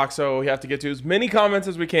 4 o'clock, so we have to get to as many comments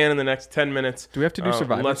as we can in the next 10 minutes. Do we have to do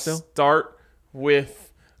Survivor Let's still? start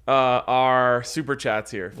with our super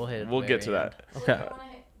chats here. We'll hit it at We'll the get to very that. Okay.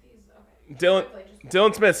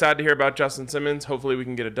 Dylan Smith, sad to hear about Justin Simmons. Hopefully we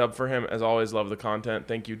can get a dub for him. As always, love the content.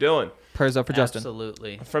 Thank you, Dylan. Prayers up for Justin.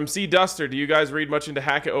 Absolutely. From C. Duster, do you guys read much into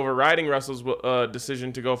Hackett overriding Russell's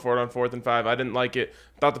decision to go for it on 4th and 5? I didn't like it.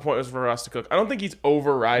 Thought the point was for Russ to cook. I don't think he's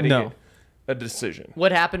overriding a decision.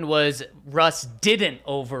 What happened was Russ didn't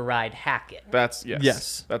override Hackett. That's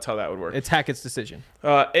Yes. That's how that would work. It's Hackett's decision.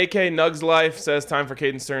 AK Nugs Life says time for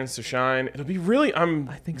Caden Stearns to shine. It'll be really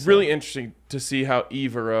really interesting to see how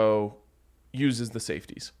Evero uses the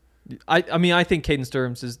safeties. I mean, I think Caden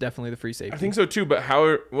Stearns is definitely the free safety. I think so too, but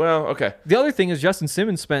okay. The other thing is Justin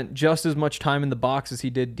Simmons spent just as much time in the box as he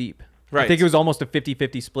did deep. Right. I think it was almost a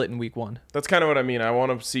 50-50 split in week 1. That's kind of what I mean. I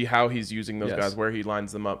want to see how he's using those Yes. guys, where he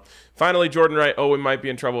lines them up. Finally, Jordan Wright. Oh, we might be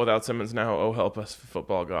in trouble without Simmons now. Oh, help us,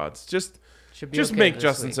 football gods. Just okay make this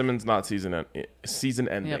Justin week. Simmons not season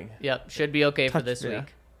ending. Yep. Should be okay for this yeah.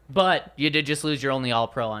 week. But you did just lose your only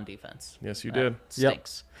All-Pro on defense. Yes, you did.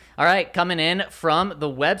 Stinks. All right, coming in from the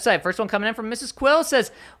website. First one coming in from Mrs. Quill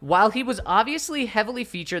says, while he was obviously heavily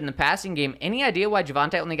featured in the passing game, any idea why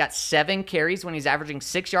Javonte only got 7 carries when he's averaging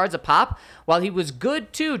 6 yards a pop? While he was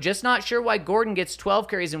good too, just not sure why Gordon gets 12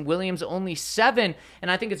 carries and Williams only 7.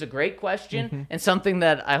 And I think it's a great question and something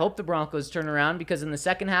that I hope the Broncos turn around, because in the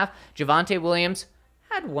second half, Javonte Williams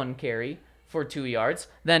had 1 carry for 2 yards.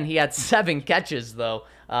 Then he had 7 catches, though,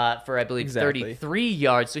 for, I believe, Exactly. 33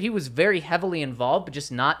 yards. So he was very heavily involved, but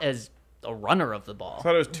just not as a runner of the I ball.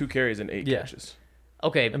 thought it was 2 carries and 8 Yeah. catches.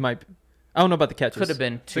 Okay, It might be. I don't know about the catches. could have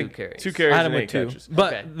been 2 carries. 2 carries I had and him 8 with 2. catches.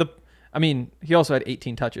 But Okay. he also had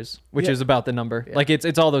 18 touches, which Yeah. is about the number. Like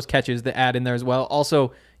it's all those catches that add in there as well.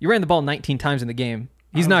 Also, you ran the ball 19 times in the game.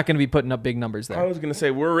 He's not going to be putting up big numbers I there. was going to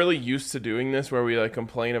say, we're really used to doing this where we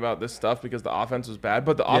complain about this stuff because the offense was bad,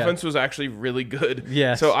 but the Yeah. offense was actually really good.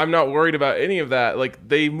 Yes. So I'm not worried about any of that.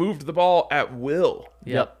 They moved the ball at will.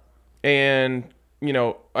 Yep. And,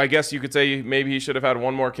 I guess you could say maybe he should have had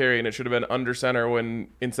 1 more carry and it should have been under center when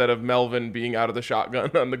instead of Melvin being out of the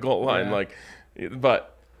shotgun on the goal line. Yeah. But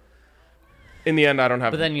in the end, I don't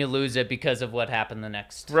have. But then you lose it because of what happened the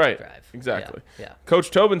next Right. drive. Exactly. Yeah.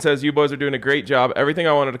 Coach Tobin says, you boys are doing a great job. Everything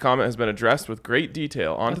I wanted to comment has been addressed with great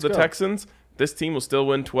detail. On to Let's the go. Texans. This team will still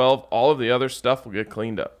win 12. All of the other stuff will get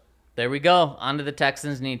cleaned up. There we go. On to the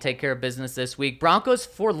Texans. Need to take care of business this week. Broncos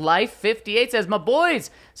for Life 58 says, my boys.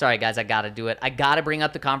 Sorry, guys, I got to do it. I got to bring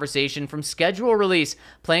up the conversation from schedule release.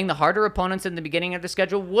 Playing the harder opponents in the beginning of the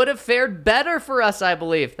schedule would have fared better for us, I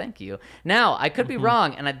believe. Thank you. Now, I could be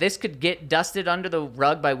wrong, and this could get dusted under the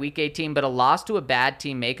rug by week 18, but a loss to a bad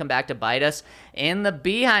team may come back to bite us. in the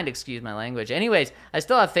behind. Excuse my language. Anyways, I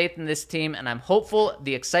still have faith in this team, and I'm hopeful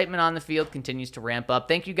the excitement on the field continues to ramp up.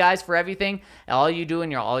 Thank you guys for everything, all you do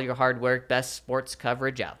and all your hard work. Best sports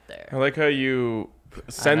coverage out there. I like how you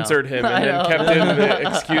censored him and then kept in the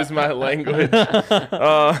excuse my language.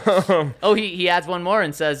 Oh, he adds one more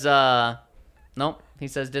and says, nope, he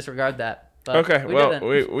says disregard that. But Okay,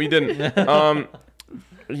 we didn't.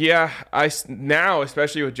 Yeah, now,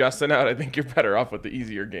 especially with Justin out, I think you're better off with the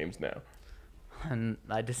easier games now. And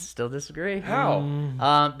I still disagree.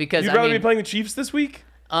 How? Because You'd rather be playing the Chiefs this week?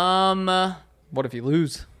 What if you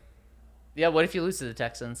lose? Yeah, what if you lose to the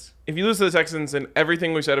Texans? If you lose to the Texans and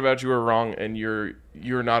everything we said about you are wrong and you're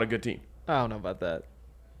not a good team. I don't know about that.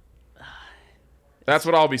 That's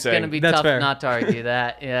what I'll be It's going to saying. be That's tough fair. not to argue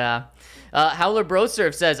that. Yeah. Howler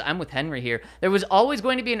Brosurf says, I'm with Henry here. There was always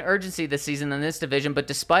going to be an urgency this season in this division, but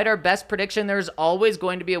despite our best prediction, there's always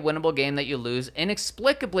going to be a winnable game that you lose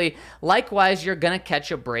inexplicably. Likewise, you're going to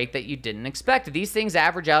catch a break that you didn't expect. These things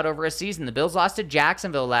average out over a season. The Bills lost to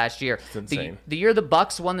Jacksonville last year. It's insane. The year the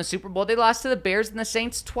Bucks won the Super Bowl, they lost to the Bears and the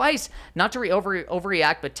Saints twice. Not to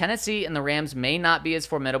overreact, but Tennessee and the Rams may not be as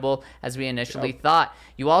formidable as we initially thought.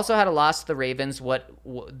 You also had a loss to the Ravens,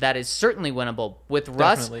 that is certainly winnable. With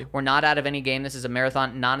Russ, Definitely. we're not out of any game. This is a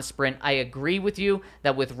marathon, not a sprint. I agree with you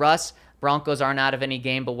that with Russ, Broncos aren't out of any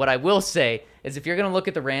game. But what I will say is if you're going to look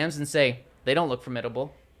at the Rams and say, they don't look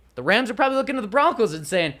formidable, the Rams are probably looking at the Broncos and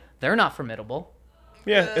saying, they're not formidable.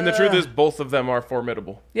 Yeah, and the truth is both of them are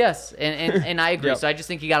formidable. Yes, and I agree. Yep. So I just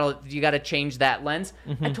think you gotta change that lens.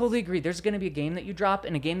 I totally agree. There's going to be a game that you drop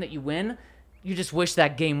and a game that you win. You just wish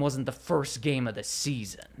that game wasn't the first game of the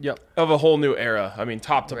season. Yep. Of a whole new era. I mean,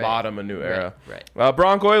 top to Right. bottom, a new era. Right.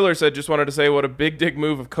 Bronco Euler said, just wanted to say what a big dick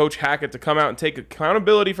move of Coach Hackett to come out and take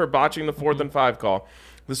accountability for botching the 4th and 5 call.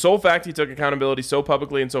 The sole fact he took accountability so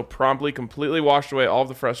publicly and so promptly completely washed away all of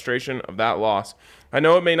the frustration of that loss. I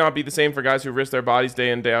know it may not be the same for guys who risk their bodies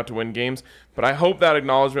day in, day out to win games, but I hope that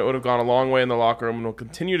acknowledgement would have gone a long way in the locker room and will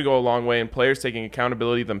continue to go a long way in players taking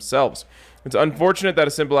accountability themselves. It's unfortunate that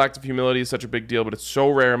a simple act of humility is such a big deal, but it's so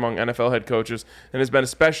rare among NFL head coaches and has been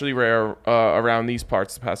especially rare around these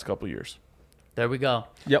parts the past couple years. There we go.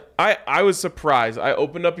 Yep. I was surprised. I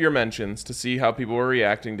opened up your mentions to see how people were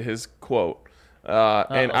reacting to his quote,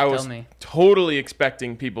 and I was tell me. totally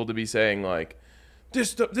expecting people to be saying like,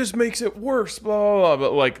 "This makes it worse," blah, blah, blah.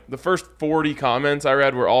 But like the first 40 comments I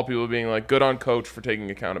read were all people being like, "Good on Coach for taking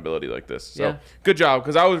accountability like this." So Yeah. good job,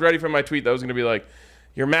 because I was ready for my tweet that was going to be like,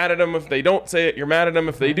 "You're mad at them if they don't say it. You're mad at them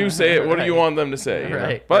if they do say it. What do you want them to say?" You know?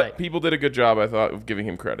 Right, But right. people did a good job, I thought, of giving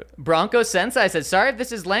him credit. Bronco Sensei said, sorry if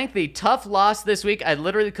this is lengthy. Tough loss this week. I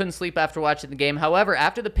literally couldn't sleep after watching the game. However,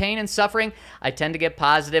 after the pain and suffering, I tend to get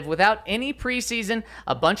positive. Without any preseason,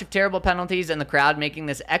 a bunch of terrible penalties, and the crowd making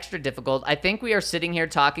this extra difficult, I think we are sitting here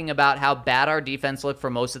talking about how bad our defense looked for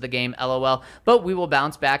most of the game, LOL. But we will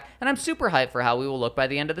bounce back, and I'm super hyped for how we will look by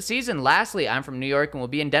the end of the season. Lastly, I'm from New York and will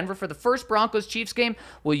be in Denver for the first Broncos-Chiefs game.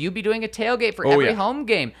 Will you be doing a tailgate for every yeah. home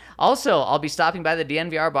game? Also, I'll be stopping by the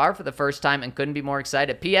DNVR bar for the first time and couldn't be more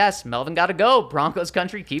excited. P.S. Melvin gotta go. Broncos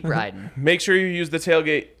country, keep riding. Make sure you use the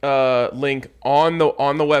tailgate link on the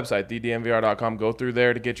website, thednvr.com. Go through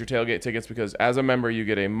there to get your tailgate tickets, because as a member, you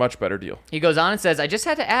get a much better deal. He goes on and says, I just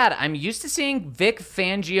had to add, I'm used to seeing Vic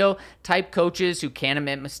Fangio type coaches who can't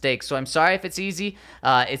admit mistakes. So I'm sorry if it's easy.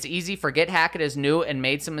 It's easy. Forget Hackett is new and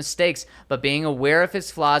made some mistakes, but being aware of his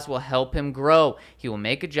flaws will help him grow. He will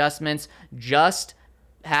make adjustments. Just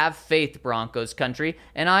have faith, Broncos country.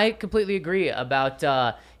 And I completely agree about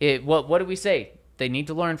it. What do we say? They need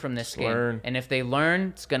to learn from this game. Learn. And if they learn,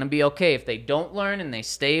 it's going to be okay. If they don't learn and they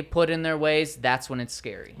stay put in their ways, that's when it's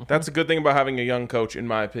scary. That's a good thing about having a young coach, in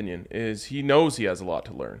my opinion, is he knows he has a lot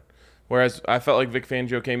to learn. Whereas I felt like Vic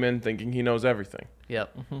Fangio came in thinking he knows everything.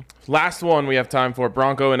 Yep. Last one we have time for,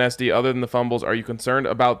 Bronco and SD. Other than the fumbles, are you concerned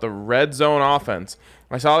about the red zone offense?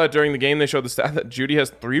 I saw that during the game they showed the stat that Judy has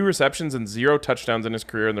 3 receptions and 0 touchdowns in his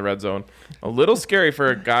career in the red zone. A little scary for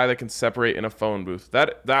a guy that can separate in a phone booth.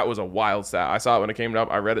 That was a wild stat. I saw it when it came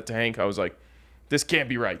up. I read it to Hank. I was like, this can't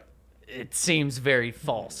be right. It seems very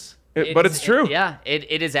false. But it's true.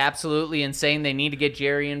 It is absolutely insane. They need to get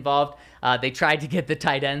Jerry involved. They tried to get the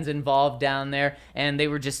tight ends involved down there, and they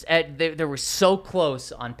were just they were so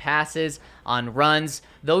close on passes, on runs.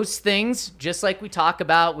 Those things, just like we talk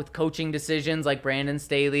about with coaching decisions like Brandon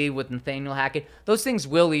Staley, with Nathaniel Hackett, those things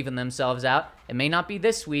will even themselves out. It may not be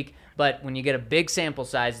this week, but when you get a big sample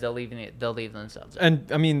size, they'll leave themselves out. And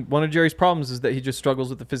I mean, one of Jerry's problems is that he just struggles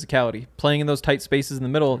with the physicality. Playing in those tight spaces in the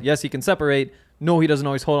middle, yes, he can separate. No, he doesn't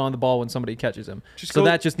always hold on to the ball when somebody catches him.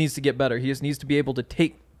 That just needs to get better. He just needs to be able to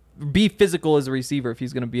take be physical as a receiver if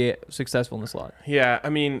he's going to be successful in the slot. Yeah, I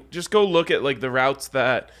mean, just go look at like the routes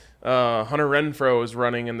that Hunter Renfrow is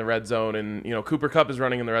running in the red zone, and Cooper Kupp is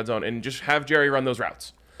running in the red zone, and just have Jerry run those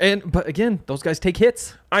routes. But again, those guys take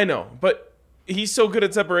hits. I know, but he's so good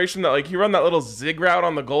at separation that like he run that little zig route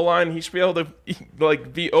on the goal line, he should be able to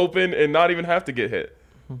like be open and not even have to get hit.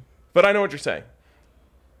 But I know what you're saying.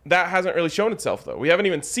 That hasn't really shown itself, though. We haven't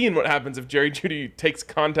even seen what happens if Jerry Jeudy takes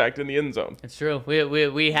contact in the end zone. It's true.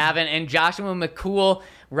 We haven't. And Joshua McCool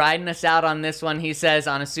riding us out on this one. He says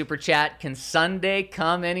on a super chat, can Sunday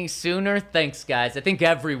come any sooner? Thanks, guys. I think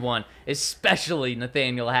everyone, especially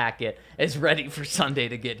Nathaniel Hackett, is ready for Sunday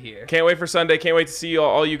to get here. Can't wait for Sunday. Can't wait to see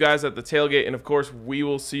all you guys at the tailgate. And, of course, we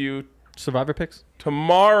will see you Survivor picks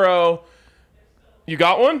tomorrow. You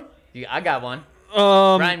got one? I got one.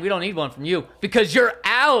 Ryan, we don't need one from you because you're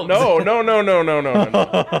out. No.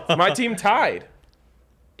 My team tied.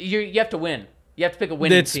 You have to win. You have to pick a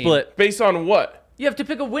winning It's team. split. Based on what? You have to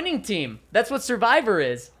pick a winning team. That's what Survivor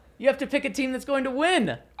is. You have to pick a team that's going to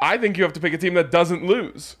win. I think you have to pick a team that doesn't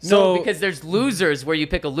lose. No, because there's losers where you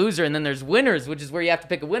pick a loser, and then there's winners, which is where you have to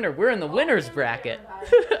pick a winner. We're in the winners bracket.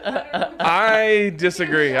 I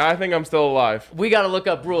disagree. I think I'm still alive. We got to look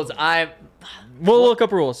up rules. We'll look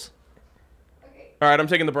up rules. All right, I'm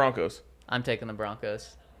taking the Broncos. I'm taking the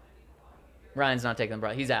Broncos. Ryan's not taking the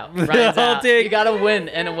Broncos. He's out. Ryan's I'll out. take- You got to win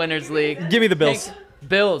in a winners league. Give me the Bills.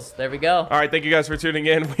 Bills. There we go. All right, thank you guys for tuning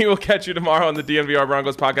in. We will catch you tomorrow on the DNVR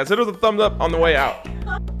Broncos podcast. Hit us with a thumbs up on the way out.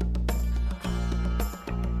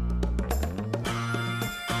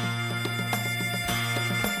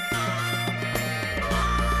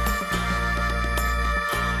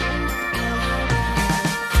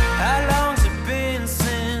 How long's it been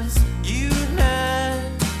since you and I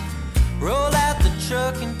rolled out the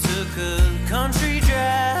truck and took a country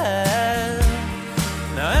drive?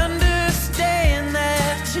 Now I understand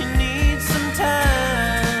that you need some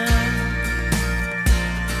time.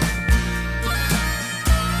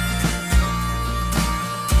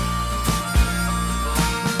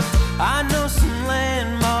 I know some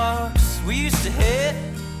landmarks we used to hit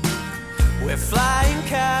where flying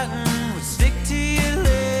cotton would stick to your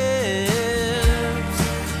lips.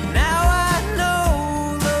 Now I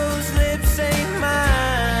know those lips ain't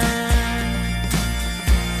mine.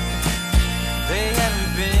 They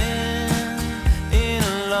haven't been in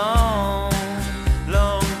a long,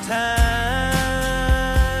 long time.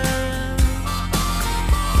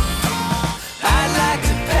 I'd like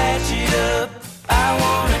to patch it up. I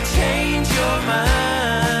wanna change your mind.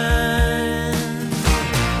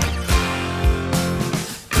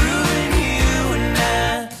 Proving you and I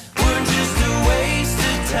weren't just a waste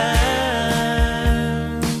of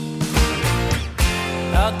time.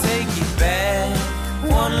 I'll take you back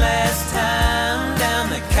one last time down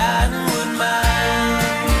the cotton